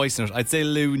WhatsApp voice note. I'd say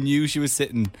Lou knew she was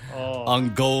sitting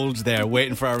on gold there,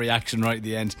 waiting for our reaction right at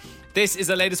the end. This is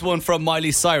the latest one from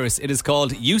Miley Cyrus. It is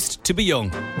called Used to Be Young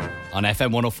on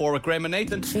FM 104 with Graham and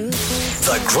Nathan.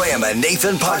 The Graham and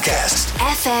Nathan Podcast.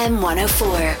 FM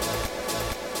 104.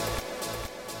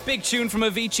 Big tune from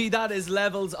Avicii. That is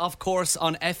Levels, of course,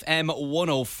 on FM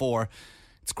 104.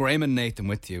 It's Graham and Nathan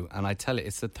with you. And I tell you,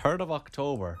 it's the 3rd of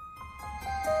October.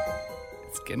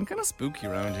 It's getting kind of spooky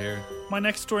around here. My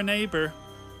next door neighbour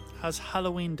has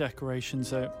Halloween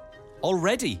decorations out.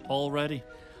 Already?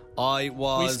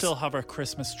 We still have our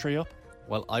Christmas tree up.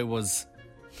 Well, I was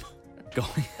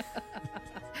going...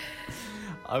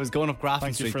 I was going up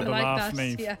Grafton Street. Thank you for the laugh,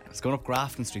 mate. Yeah. I was going up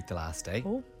Grafton Street the last day.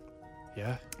 Oh.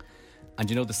 Yeah. And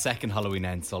you know the second Halloween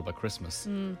end is all about Christmas.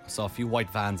 I saw a few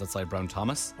white vans outside Brown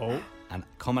Thomas. Oh. And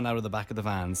coming out of the back of the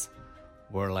vans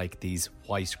were like these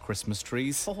white Christmas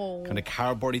trees. Oh. Kind of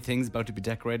cardboardy things about to be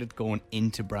decorated going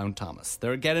into Brown Thomas.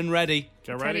 They're getting ready.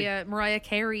 Get Tell ready. you, Mariah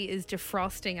Carey is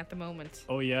defrosting at the moment.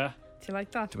 Oh, yeah. Do you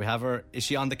like that? Do we have her? Is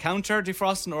she on the counter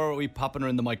defrosting, or are we popping her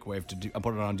in the microwave and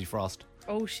put her on defrost?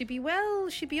 Oh, she'd be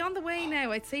on the way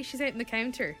now. I'd say she's out in the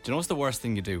counter. Do you know what's the worst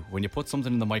thing you do? When you put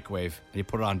something in the microwave and you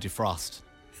put it on defrost.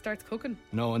 Starts cooking.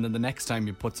 No, and then the next time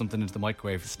you put something into the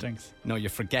microwave. It stinks. No, you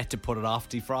forget to put it off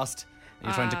defrost.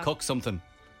 You're trying to cook something.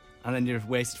 And then you've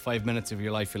wasted 5 minutes of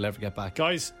your life you'll never get back.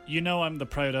 Guys, you know I'm the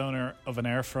proud owner of an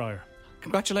air fryer.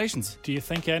 Congratulations. Do you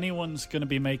think anyone's going to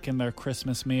be making their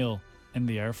Christmas meal in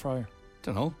the air fryer?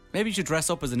 Don't know. Maybe you should dress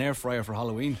up as an air fryer for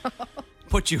Halloween.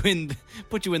 Put you in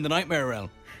the nightmare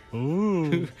realm.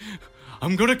 Ooh.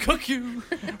 I'm gonna cook you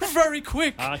very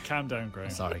quick. Calm down, Graham.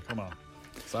 Sorry. Come on.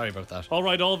 Sorry about that. All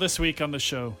right, all this week on the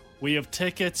show, we have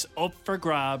tickets up for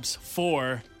grabs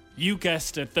for, you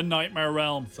guessed it, the Nightmare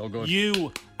Realm. So good.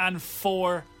 You and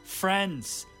 4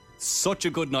 friends. Such a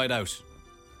good night out.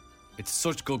 It's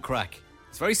such good crack.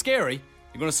 It's very scary.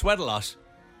 You're gonna sweat a lot.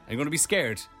 And you're gonna be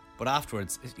scared. but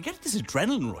afterwards, you get this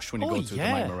adrenaline rush when you Oh, go through yeah.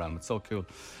 the Nightmare Realm. It's so cool.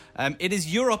 It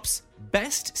is Europe's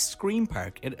best scream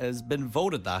park. It has been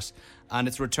voted that, and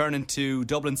it's returning to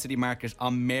Dublin City Market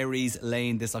on Mary's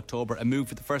Lane this October. A move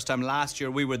for the first time last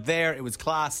year. We were there. It was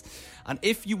class. And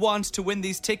if you want to win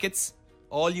these tickets,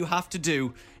 all you have to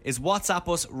do is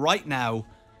WhatsApp us right now,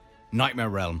 Nightmare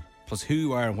Realm, plus who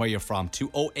you are and where you're from,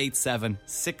 to 087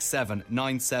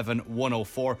 6797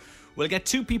 104. We'll get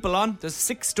 2 people on. There's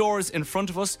 6 doors in front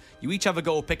of us. You each have a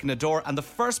go at picking a door, and the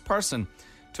first person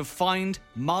to find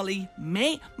Molly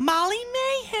Mayhem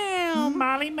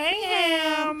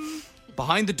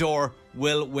behind the door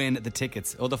will win the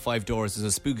tickets. Other 5 doors, there's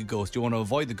a spooky ghost. You want to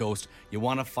avoid the ghost. You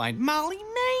want to find Molly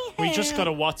Mayhem. We just got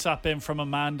a WhatsApp in from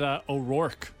Amanda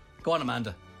O'Rourke. Go on,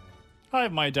 Amanda. I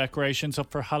have my decorations up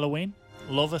for Halloween.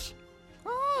 Love it.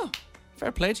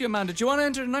 Fair play to you, Amanda. Do you want to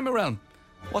enter the Nightmare Realm?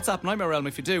 WhatsApp Nightmare Realm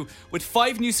if you do. With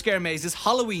 5 new scare mazes,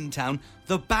 Halloween Town,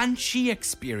 the Banshee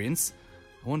Experience.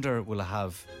 I wonder, will I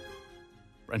have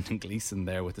Brendan Gleeson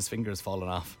there with his fingers falling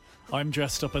off? I'm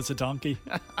dressed up as a donkey.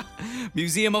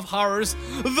 Museum of Horrors,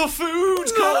 the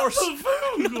Food Court.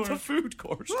 Not the Food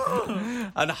Court.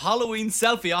 And Halloween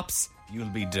Selfie Ops. You'll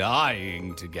be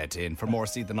dying to get in. For more,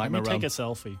 see the Nightmare Realm. Take a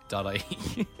selfie.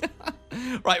 .ie.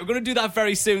 Right, we're going to do that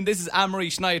very soon. This is Anne-Marie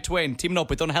Shania Twain teaming up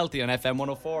with Unhealthy on FM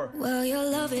 104. Well, your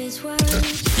love is one.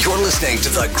 You're listening to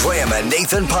the Graham and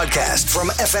Nathan podcast from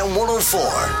FM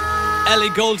 104. Ellie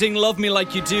Goulding, Love Me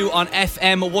Like You Do on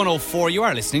FM 104. You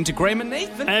are listening to Graham and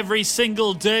Nathan. Every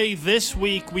single day this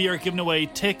week, we are giving away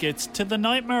tickets to the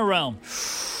Nightmare Realm.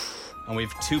 And we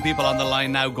have 2 people on the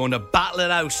line now going to battle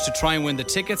it out to try and win the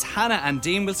tickets. Hannah and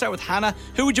Dean. We'll start with Hannah.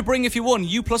 Who would you bring if you won?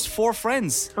 You plus 4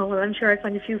 friends. Oh, well, I'm sure I'd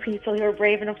find a few people who are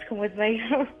brave enough to come with me.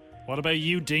 What about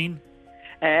you, Dean?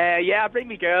 Yeah, I'll bring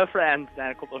my girlfriend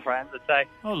and a couple of friends, I'd say.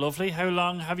 Oh, lovely. How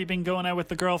long have you been going out with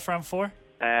the girlfriend for?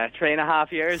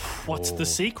 3.5 years. What's the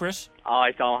secret? Oh,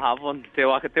 I don't have one. Do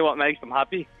what makes them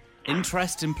happy.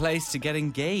 Interesting place to get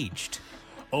engaged.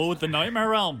 Oh, the Nightmare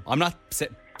Realm. I'm not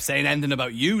saying anything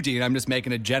about you, Dean. I'm just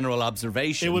making a general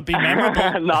observation. It would be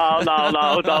memorable.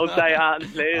 No, don't say that,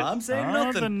 please. I'm saying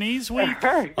nothing. The knees weak.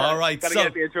 All right, Gotta so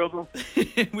get me in trouble.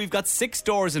 we've got 6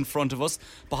 doors in front of us.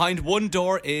 Behind one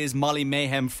door is Molly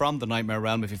Mayhem from the Nightmare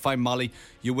Realm. If you find Molly,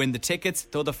 you win the tickets.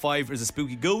 The other 5 is a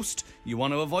spooky ghost. You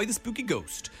want to avoid the spooky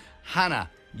ghost. Hannah,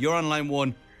 you're on line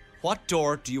 1. What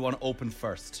door do you want to open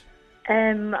first?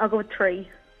 I'll go with 3.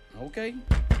 Okay.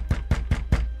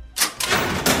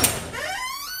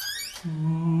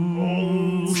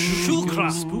 Oh,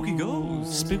 shukra. Spooky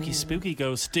ghost. Spooky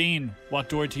ghost. Dean, what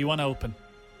door do you want to open?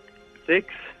 6.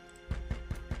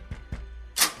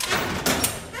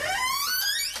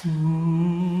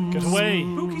 Get away.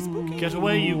 Spooky. Get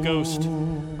away, you ghost.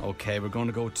 Okay, we're going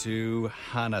to go to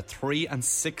Hannah. 3 and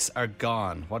 6 are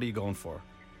gone. What are you going for?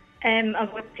 I'll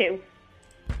go with 2.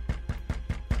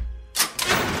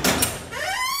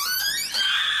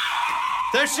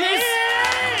 There she is!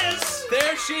 Yes!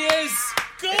 There she is!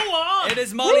 Go on! It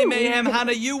is Molly Mayhem.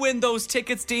 Hannah, you win those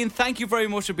tickets. Dean, thank you very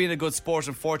much for being a good sport.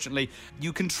 Unfortunately,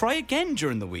 you can try again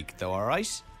during the week, though, all right?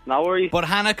 No worries. But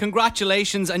Hannah,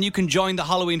 congratulations, and you can join the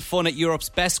Halloween fun at Europe's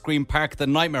best scream park, the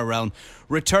Nightmare Realm,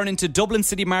 returning to Dublin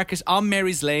City Market on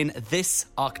Mary's Lane this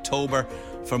October.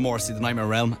 For more, see the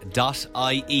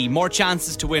nightmarerealm.ie. More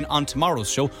chances to win on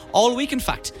tomorrow's show, all week in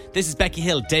fact. This is Becky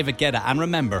Hill, David Guetta, and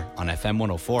remember on FM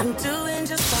 104.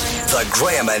 The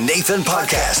Graham and Nathan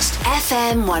podcast.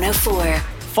 FM 104.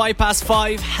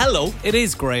 5:05. Hello, it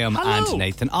is Graham Hello. and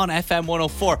Nathan on FM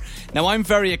 104. Now, I'm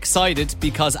very excited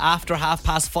because after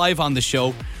 5:30 on the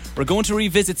show, we're going to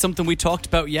revisit something we talked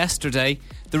about yesterday.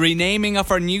 The renaming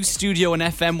of our new studio in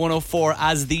FM 104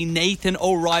 as the Nathan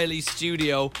O'Reilly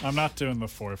Studio. I'm not doing the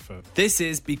forfeit. This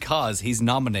is because he's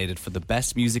nominated for the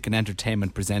Best Music and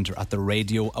Entertainment Presenter at the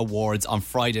Radio Awards on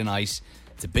Friday night.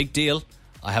 It's a big deal.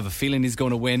 I have a feeling he's going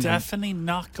to win. Definitely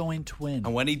not going to win.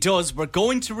 And when he does, we're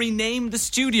going to rename the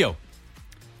studio.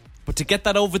 But to get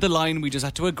that over the line, we just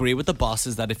had to agree with the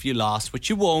bosses that if you lost,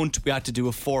 which you won't, we had to do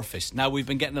a forfeit. Now, we've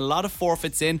been getting a lot of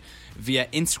forfeits in via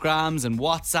Instagrams and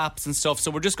WhatsApps and stuff,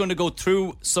 so we're just going to go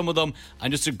through some of them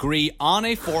and just agree on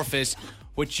a forfeit,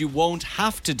 which you won't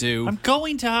have to do. I'm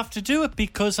going to have to do it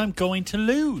because I'm going to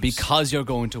lose. Because you're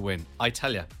going to win. I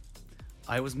tell you,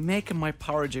 I was making my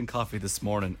porridge and coffee this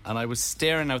morning and I was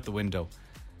staring out the window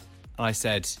and I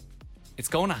said, it's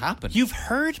going to happen. You've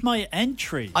heard my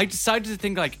entry. I decided to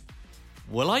think like,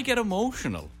 will I get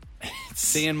emotional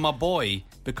seeing my boy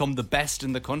become the best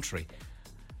in the country?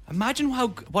 Imagine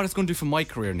what it's going to do for my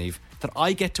career, Niamh, that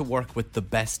I get to work with the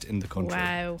best in the country.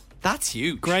 Wow. That's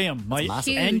huge. Graham, my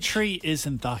massive. entry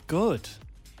isn't that good.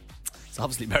 It's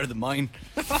obviously better than mine.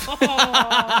 What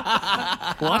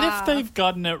if they've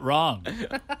gotten it wrong?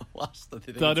 What?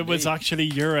 That it was actually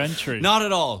your entry? Not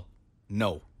at all.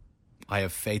 No. I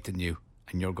have faith in you,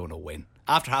 and you're going to win.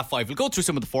 After 5:30, we'll go through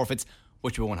some of the forfeits,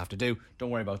 which we won't have to do. Don't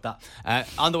worry about that.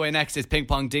 On the way next is Ping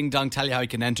Pong Ding Dong. Tell you how you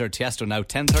can enter Tiesto now.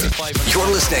 10:35. You're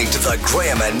listening to the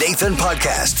Graham and Nathan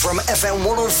podcast from FM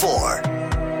 104.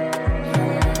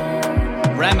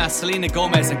 Rema, Selena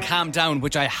Gomez and Calm Down,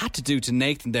 which I had to do to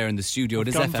Nathan there in the studio. It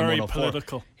is Gone FM very 104.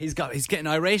 political. He's getting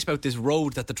irate about this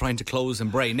road that they're trying to close in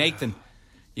Bray. Nathan,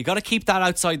 you got to keep that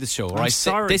outside the show, all right?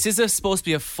 Sorry. This is supposed to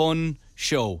be a fun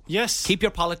show. Yes. Keep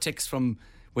your politics from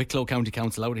Wicklow County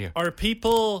Council out of here. Are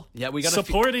people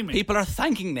supporting me? People are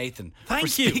thanking Nathan for you.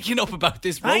 speaking up about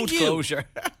this road closure.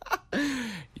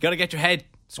 You got to get your head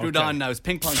screwed on now. It's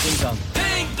Ping Pong Ding Dong.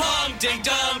 Ping pong ding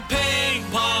dong, ping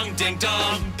pong ding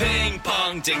dong, ping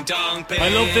pong ding dong, ping. I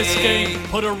love this game.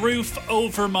 Put a roof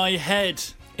over my head.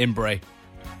 In Bray.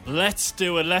 Let's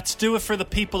do it. Let's do it for the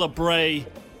people of Bray.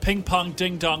 Ping pong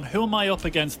ding dong. Who am I up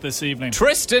against this evening?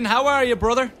 Tristan, how are you,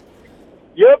 brother?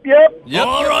 Yep.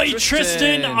 All right,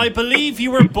 Tristan. I believe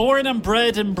you were born and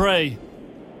bred in Bray.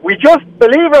 We just,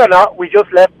 believe it or not, we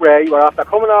just left Bray. We're after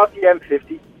coming off the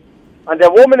M50. And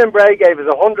the woman in Bray gave us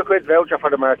 £100 voucher for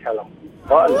the Martello.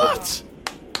 What?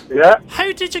 Yeah.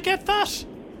 How did you get that?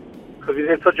 Because we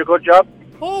did such a good job.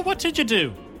 Oh, what did you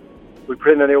do? We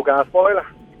put in a new gas boiler.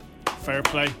 Fair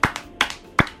play.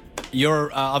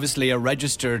 You're obviously a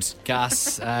registered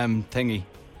gas thingy.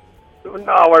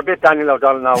 No, we're a bit Daniel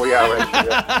O'Donnell now. We are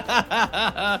registered.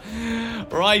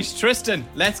 Right, Tristan,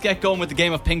 let's get going with the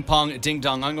game of ping pong ding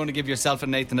dong. I'm going to give yourself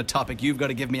and Nathan a topic. You've got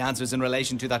to give me answers in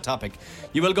relation to that topic.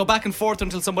 You will go back and forth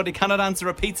until somebody cannot answer,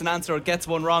 repeats an answer, or gets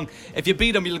one wrong. If you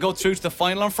beat them, you'll go through to the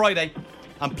final on Friday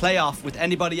and play off with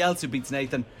anybody else who beats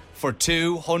Nathan for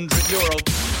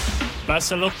 €200.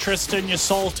 Best of luck, Tristan, you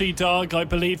salty dog. I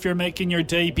believe you're making your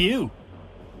debut.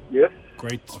 Yes.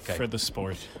 Great for the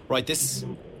sport. Right,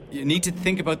 you need to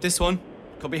think about this one.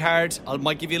 Could be hard. I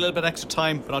might give you a little bit extra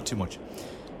time, but not too much.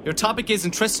 Your topic is,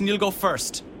 and Tristan, you'll go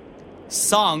first.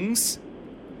 Songs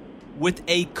with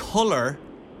a colour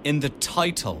in the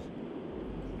title.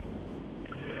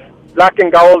 Black and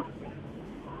gold.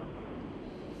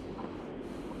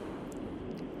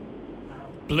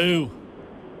 Blue.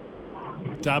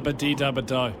 Dabba dee dabba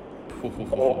die.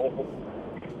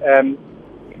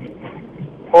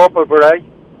 Purple beret.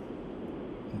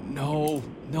 No,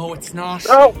 it's not.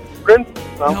 No, Prince.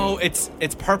 No, it's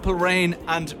Purple Rain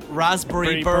and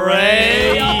Raspberry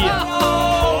Beret. Beret.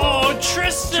 Oh,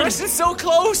 Tristan. Tristan's so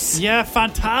close. Yeah,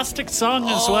 fantastic song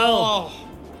as well.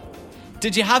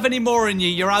 Did you have any more in you?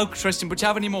 You're out, Tristan, but you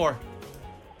have any more?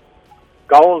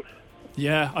 Gold.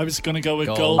 Yeah, I was going to go with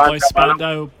Gold. Gold by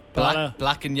Spandau Ballet.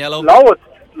 Black and yellow. Loads.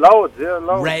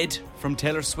 Red from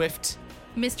Taylor Swift.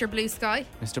 Mr. Blue Sky.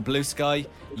 Mr. Blue Sky.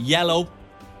 Yellow.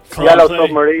 Yellow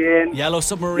Submarine. Yellow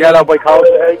Submarine. Yellow by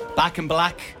Coldplay. Back in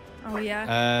Black. Oh,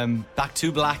 yeah. Back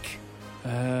to Black.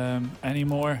 Any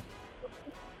more?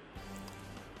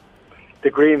 The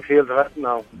Green Fields of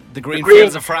No. The Green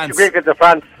Fields of France. The Green Fields of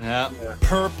France. Yeah.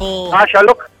 Purple. Asha,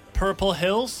 look. Purple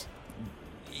Hills.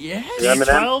 Yes.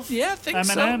 B12. Yeah, I think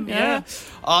M&M, so. Yeah.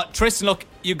 Tristan, look,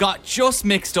 you got just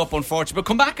mixed up, unfortunately, but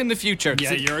come back in the future.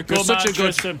 Yeah, you're a good You're such man, a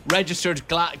good Tristan. registered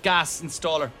gas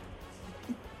installer.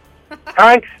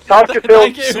 Thanks. Talk to you soon.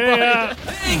 Thank you. Yeah.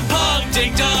 Ping pong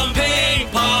ding dong, ping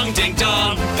pong ding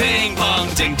dong, ping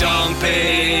pong ding dong,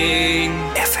 ping.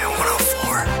 FM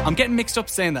 104. I'm getting mixed up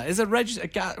saying that. Is it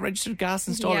registered gas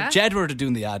installer? Yeah. Jedward are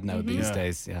doing the ad now these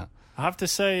days. Yeah. I have to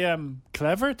say,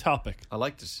 clever topic. I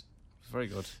liked it. It's very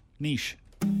good. Niche.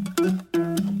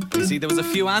 You see, there was a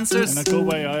few answers. In a good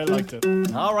way, I liked it.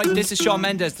 All right, this is Shawn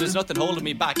Mendes. There's nothing holding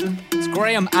me back. It's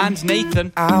Graham and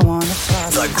Nathan.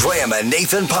 The Graham and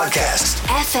Nathan podcast.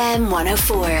 FM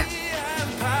 104.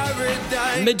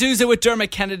 Medusa with Dermot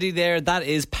Kennedy there. That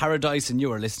is Paradise, and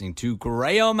you are listening to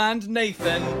Graham and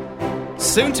Nathan.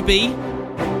 Soon to be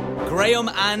Graham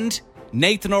and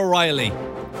Nathan O'Reilly.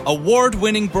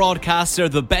 Award-winning broadcaster,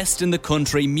 the best in the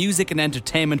country, music and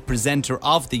entertainment presenter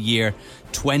of the year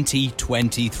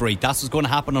 2023. That's what's going to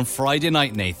happen on Friday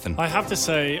night, Nathan. I have to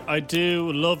say, I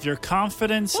do love your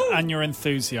confidence and your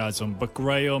enthusiasm, but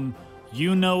Graham,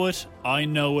 you know it, I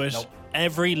know it,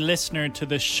 every listener to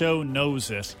this show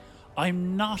knows it.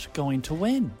 I'm not going to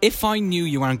win. If I knew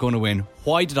you weren't going to win,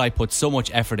 why did I put so much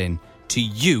effort in to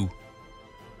you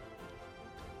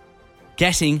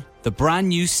getting the brand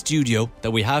new studio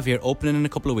that we have here opening in a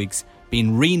couple of weeks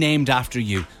being renamed after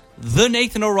you? The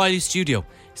Nathan O'Reilly Studio.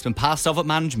 It's been passed off at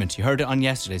management. You heard it on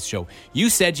yesterday's show. You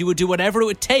said you would do whatever it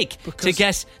would take to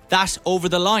get that over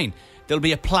the line. There'll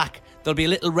be a plaque. there'll be a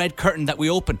little red curtain that we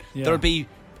open. Yeah. There'll be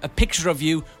a picture of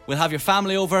you. We'll have your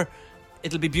family over.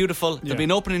 It'll be beautiful. There'll be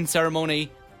an opening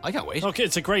ceremony. I can't wait. Okay,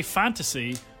 it's a great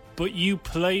fantasy, but you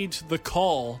played the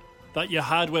call that you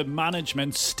had with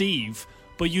management, Steve,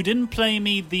 but you didn't play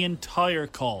me the entire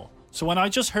call. So when I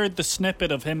just heard the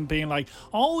snippet of him being like,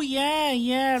 oh,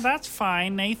 yeah, that's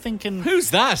fine. Nathan can...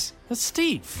 Who's that? That's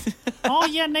Steve. Oh,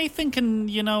 yeah, Nathan can,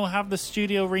 have the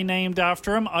studio renamed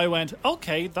after him. I went,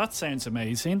 okay, that sounds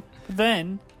amazing.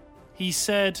 Then he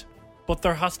said, but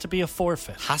there has to be a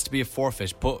forfeit. Has to be a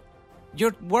forfeit, but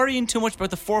you're worrying too much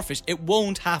about the forfeit. It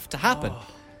won't have to happen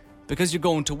because you're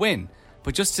going to win.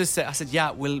 But just to say, I said,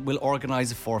 yeah, we'll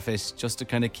organise a forfeit just to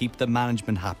kind of keep the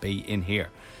management happy in here.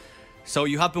 So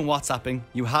you have been WhatsApping,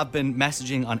 you have been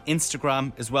messaging on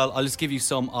Instagram as well. I'll just give you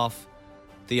some of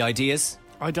the ideas.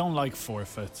 I don't like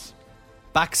forfeits.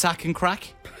 Back sack and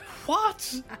crack.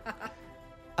 What?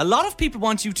 A lot of people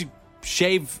want you to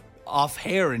shave off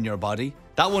hair in your body.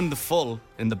 That one, the full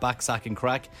in the back sack and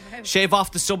crack. Shave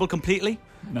off the stubble completely.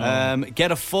 No.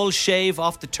 Get a full shave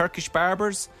off the Turkish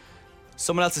barbers.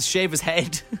 Someone else's shave his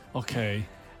head. Okay.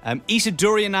 Eat a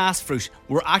durian ass fruit.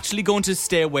 We're actually going to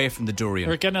stay away from the durian.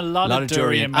 We're getting a lot of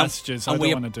durian messages. I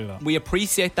don't want to do that. We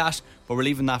appreciate that, but we're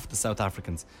leaving that for the South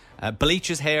Africans. Bleach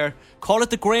his hair. Call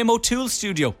it the Graham O'Toole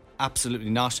studio.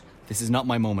 Absolutely not. This is not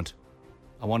my moment.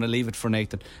 I want to leave it for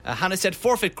Nathan. Hannah said,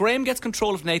 forfeit. Graham gets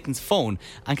control of Nathan's phone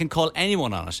and can call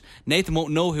anyone on it. Nathan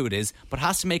won't know who it is, but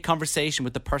has to make conversation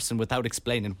with the person without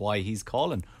explaining why he's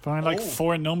calling. Find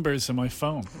 4 numbers in my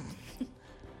phone.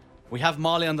 We have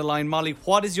Molly on the line. Molly,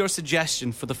 what is your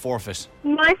suggestion for the forfeit?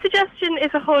 My suggestion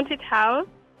is a haunted house,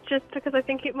 just because I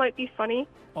think it might be funny.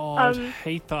 Oh, I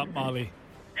hate that, Molly.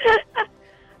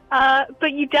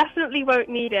 But you definitely won't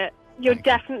need it. You're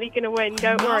definitely going to win,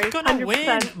 don't worry. I'm going to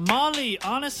 100%. win. Molly,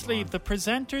 honestly, the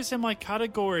presenters in my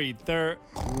category, they're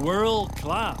world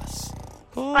class.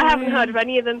 I haven't heard of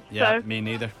any of them, Yeah, so me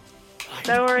neither.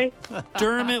 don't worry.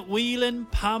 Dermot Whelan,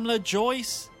 Pamela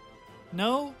Joyce.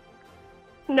 No?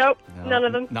 Nope, No, none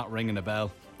of them. Not ringing a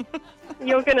bell.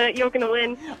 You're gonna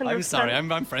win. 100%. I'm sorry,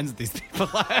 I'm friends with these people.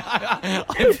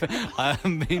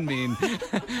 I'm being mean.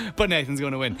 But Nathan's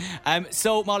going to win.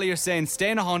 So, Molly, you're saying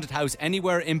stay in a haunted house.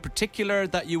 Anywhere in particular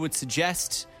that you would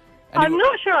suggest? I'm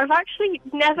not sure. I've actually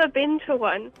never been to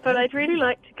one, but I'd really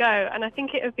like to go, and I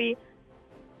think it would be...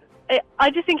 I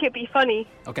just think it'd be funny.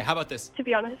 Okay, how about this? To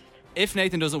be honest. If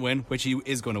Nathan doesn't win, which he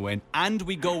is going to win, and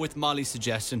we go with Molly's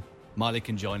suggestion, Molly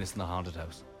can join us in the haunted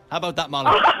house. How about that,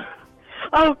 Molly?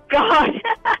 Oh, God.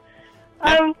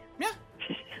 How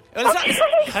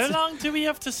long do we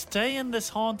have to stay in this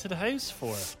haunted house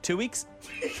for? 2 weeks.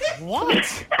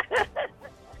 What?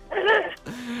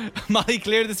 Molly,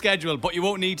 clear the schedule, but you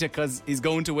won't need to because he's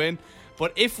going to win.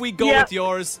 But if we go with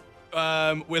yours,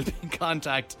 we'll be in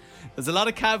contact. There's a lot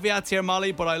of caveats here,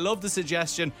 Molly, but I love the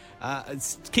suggestion.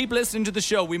 Keep listening to the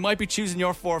show. We might be choosing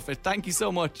your forfeit. Thank you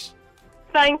so much.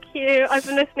 Thank you. I've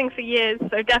been listening for years,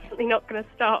 so definitely not going to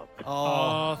stop.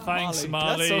 Oh, thanks,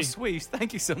 Molly. That's so sweet.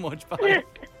 Thank you so much. Bye.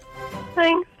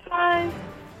 Thanks. Bye.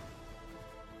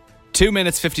 2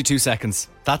 minutes, 52 seconds.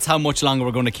 That's how much longer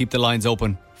we're going to keep the lines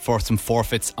open for some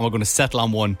forfeits, and we're going to settle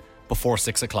on one before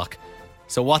 6 o'clock.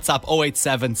 So WhatsApp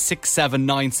 087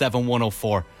 6797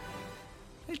 104.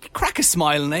 Crack a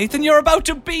smile, Nathan. You're about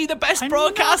to be the best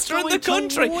broadcaster in the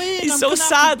country. He's so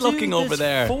sad looking over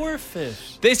there. Forfeit.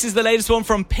 This is the latest one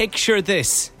from Picture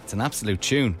This. It's an absolute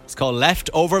tune. It's called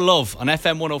Leftover Love on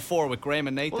FM 104 with Graham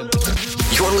and Nathan.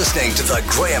 You're listening to the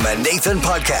Graham and Nathan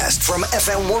podcast from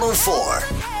FM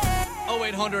 104.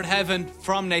 0800 Heaven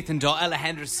from Nathan Daw, Ella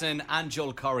Henderson and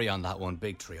Joel Corey on that one.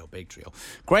 Big trio, big trio.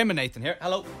 Graham and Nathan here.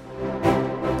 Hello.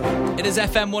 It is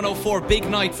FM 104, big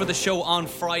night for the show on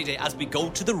Friday as we go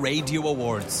to the Radio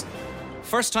Awards.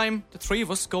 First time the three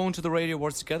of us going to the Radio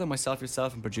Awards together, myself,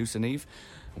 yourself and producer Neve.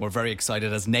 We're very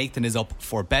excited as Nathan is up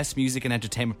for Best Music and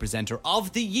Entertainment Presenter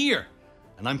of the Year.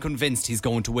 And I'm convinced he's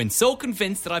going to win. So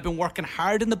convinced that I've been working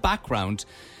hard in the background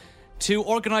to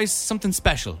organise something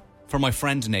special for my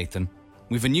friend Nathan.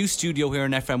 We've a new studio here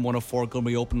in FM 104 going to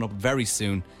be opening up very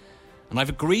soon. And I've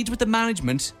agreed with the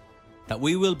management that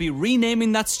we will be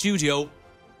renaming that studio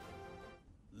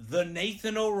the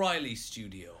Nathan O'Reilly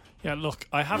Studio. Yeah, look,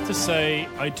 I have to say,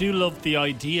 I do love the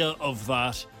idea of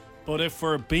that, but if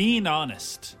we're being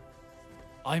honest,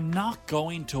 I'm not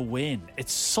going to win.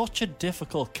 It's such a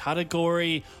difficult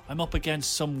category. I'm up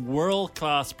against some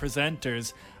world-class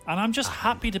presenters, and I'm just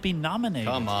happy to be nominated.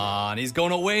 Come on, he's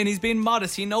going to win. He's being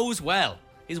modest. He knows well.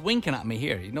 He's winking at me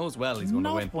here. He knows well he's going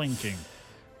to win. Not winking.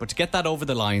 But to get that over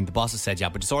the line, the boss has said, yeah,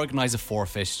 but just organise a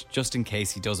forfeit just in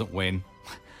case he doesn't win.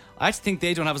 I actually think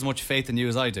they don't have as much faith in you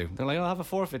as I do. They're like, I'll have a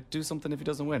forfeit, do something if he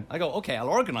doesn't win. I go, okay, I'll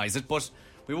organise it, but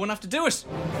we won't have to do it.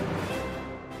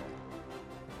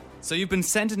 So you've been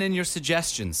sending in your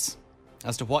suggestions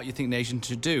as to what you think Nathan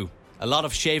should do. A lot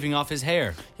of shaving off his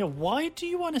hair. Yeah, why do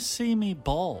you want to see me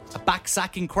bald? A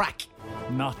backsacking crack.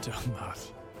 Not doing that.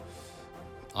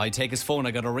 I take his phone,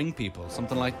 I gotta ring people.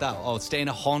 Something like that. Oh, stay in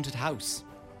a haunted house.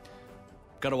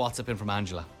 Got a WhatsApp in from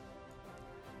Angela.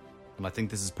 And I think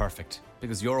this is perfect,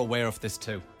 because you're aware of this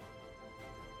too.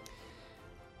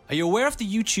 Are you aware of the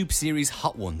YouTube series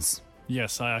Hot Ones?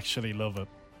 Yes, I actually love it.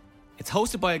 It's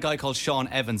hosted by a guy called Sean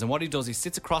Evans, and what he does, he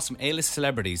sits across from A-list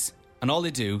celebrities, and all they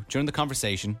do during the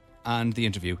conversation and the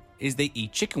interview is they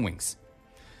eat chicken wings.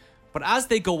 But as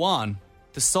they go on,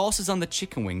 the sauces on the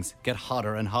chicken wings get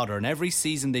hotter and hotter, and every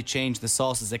season they change the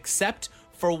sauces except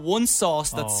for one sauce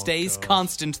that stays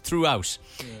constant throughout.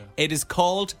 Yeah. It is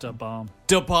called Da Bomb.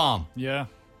 Da Bomb. Yeah.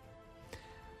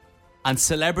 And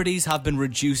celebrities have been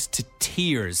reduced to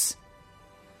tears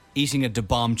eating a Da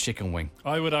Bomb chicken wing.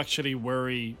 I would actually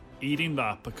worry eating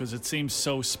that because it seems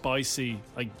so spicy,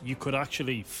 like you could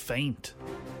actually faint.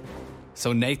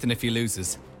 So Nathan, if he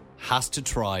loses, has to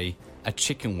try a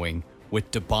chicken wing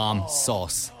with Da Bomb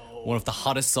sauce. One of the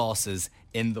hottest sauces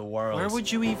in the world. Where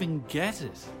would you even get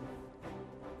it?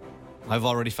 I've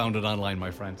already found it online, my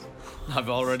friend. I've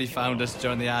already found it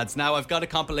during the ads. Now, I've got a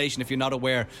compilation, if you're not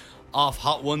aware, of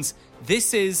Hot Ones.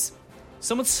 This is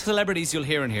some of the celebrities you'll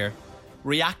hear in here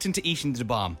reacting to eating the Da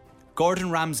Bomb.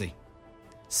 Gordon Ramsay,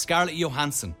 Scarlett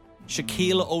Johansson,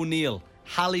 Shaquille O'Neal,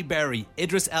 Halle Berry,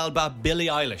 Idris Elba, Billie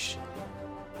Eilish.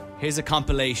 Here's a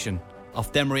compilation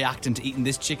of them reacting to eating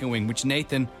this chicken wing, which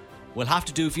Nathan will have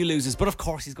to do if he loses. But of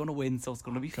course, he's going to win, so it's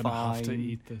going to be fine. Gonna have to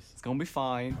eat this. It's going to be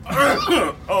fine.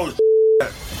 Oh,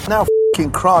 now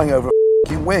f***ing crying over a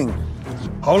f***ing wing.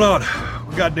 Hold on.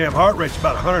 My goddamn heart rate's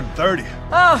about 130.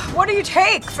 What do you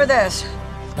take for this?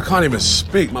 I can't even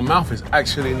speak. My mouth is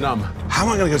actually numb. How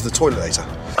am I going to go to the toilet later?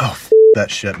 Oh,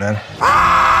 that shit, man.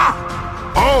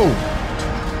 Ah! Oh!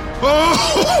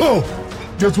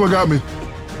 Guess what got me?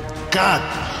 God.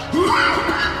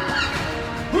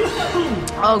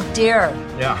 Oh, dear.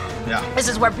 Yeah. This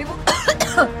is where people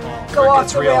go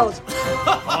off the rails.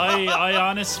 I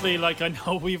honestly, I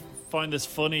know we find this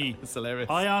funny. It's hilarious.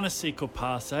 I honestly could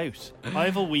pass out. I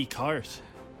have a weak heart.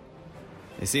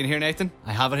 You see it here, Nathan?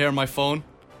 I have it here on my phone.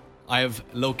 I have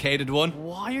located one.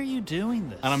 Why are you doing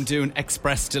this? And I'm doing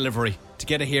express delivery to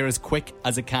get it here as quick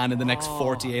as it can in the next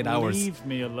 48 hours. Leave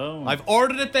me alone. I've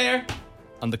ordered it there.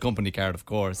 On the company card, of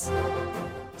course.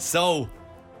 So,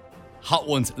 Hot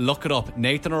Ones, look it up.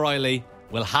 Nathan O'Reilly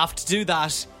will have to do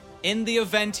that in the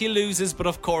event he loses, but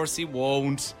of course he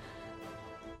won't.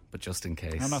 But just in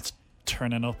case. I'm not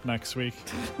turning up next week.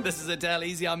 This is Adele,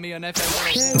 Easy on Me on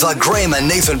FM 104. The Graham and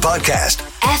Nathan Podcast.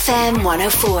 FM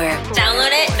 104.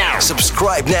 Download it now.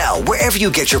 Subscribe now wherever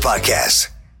you get your podcasts.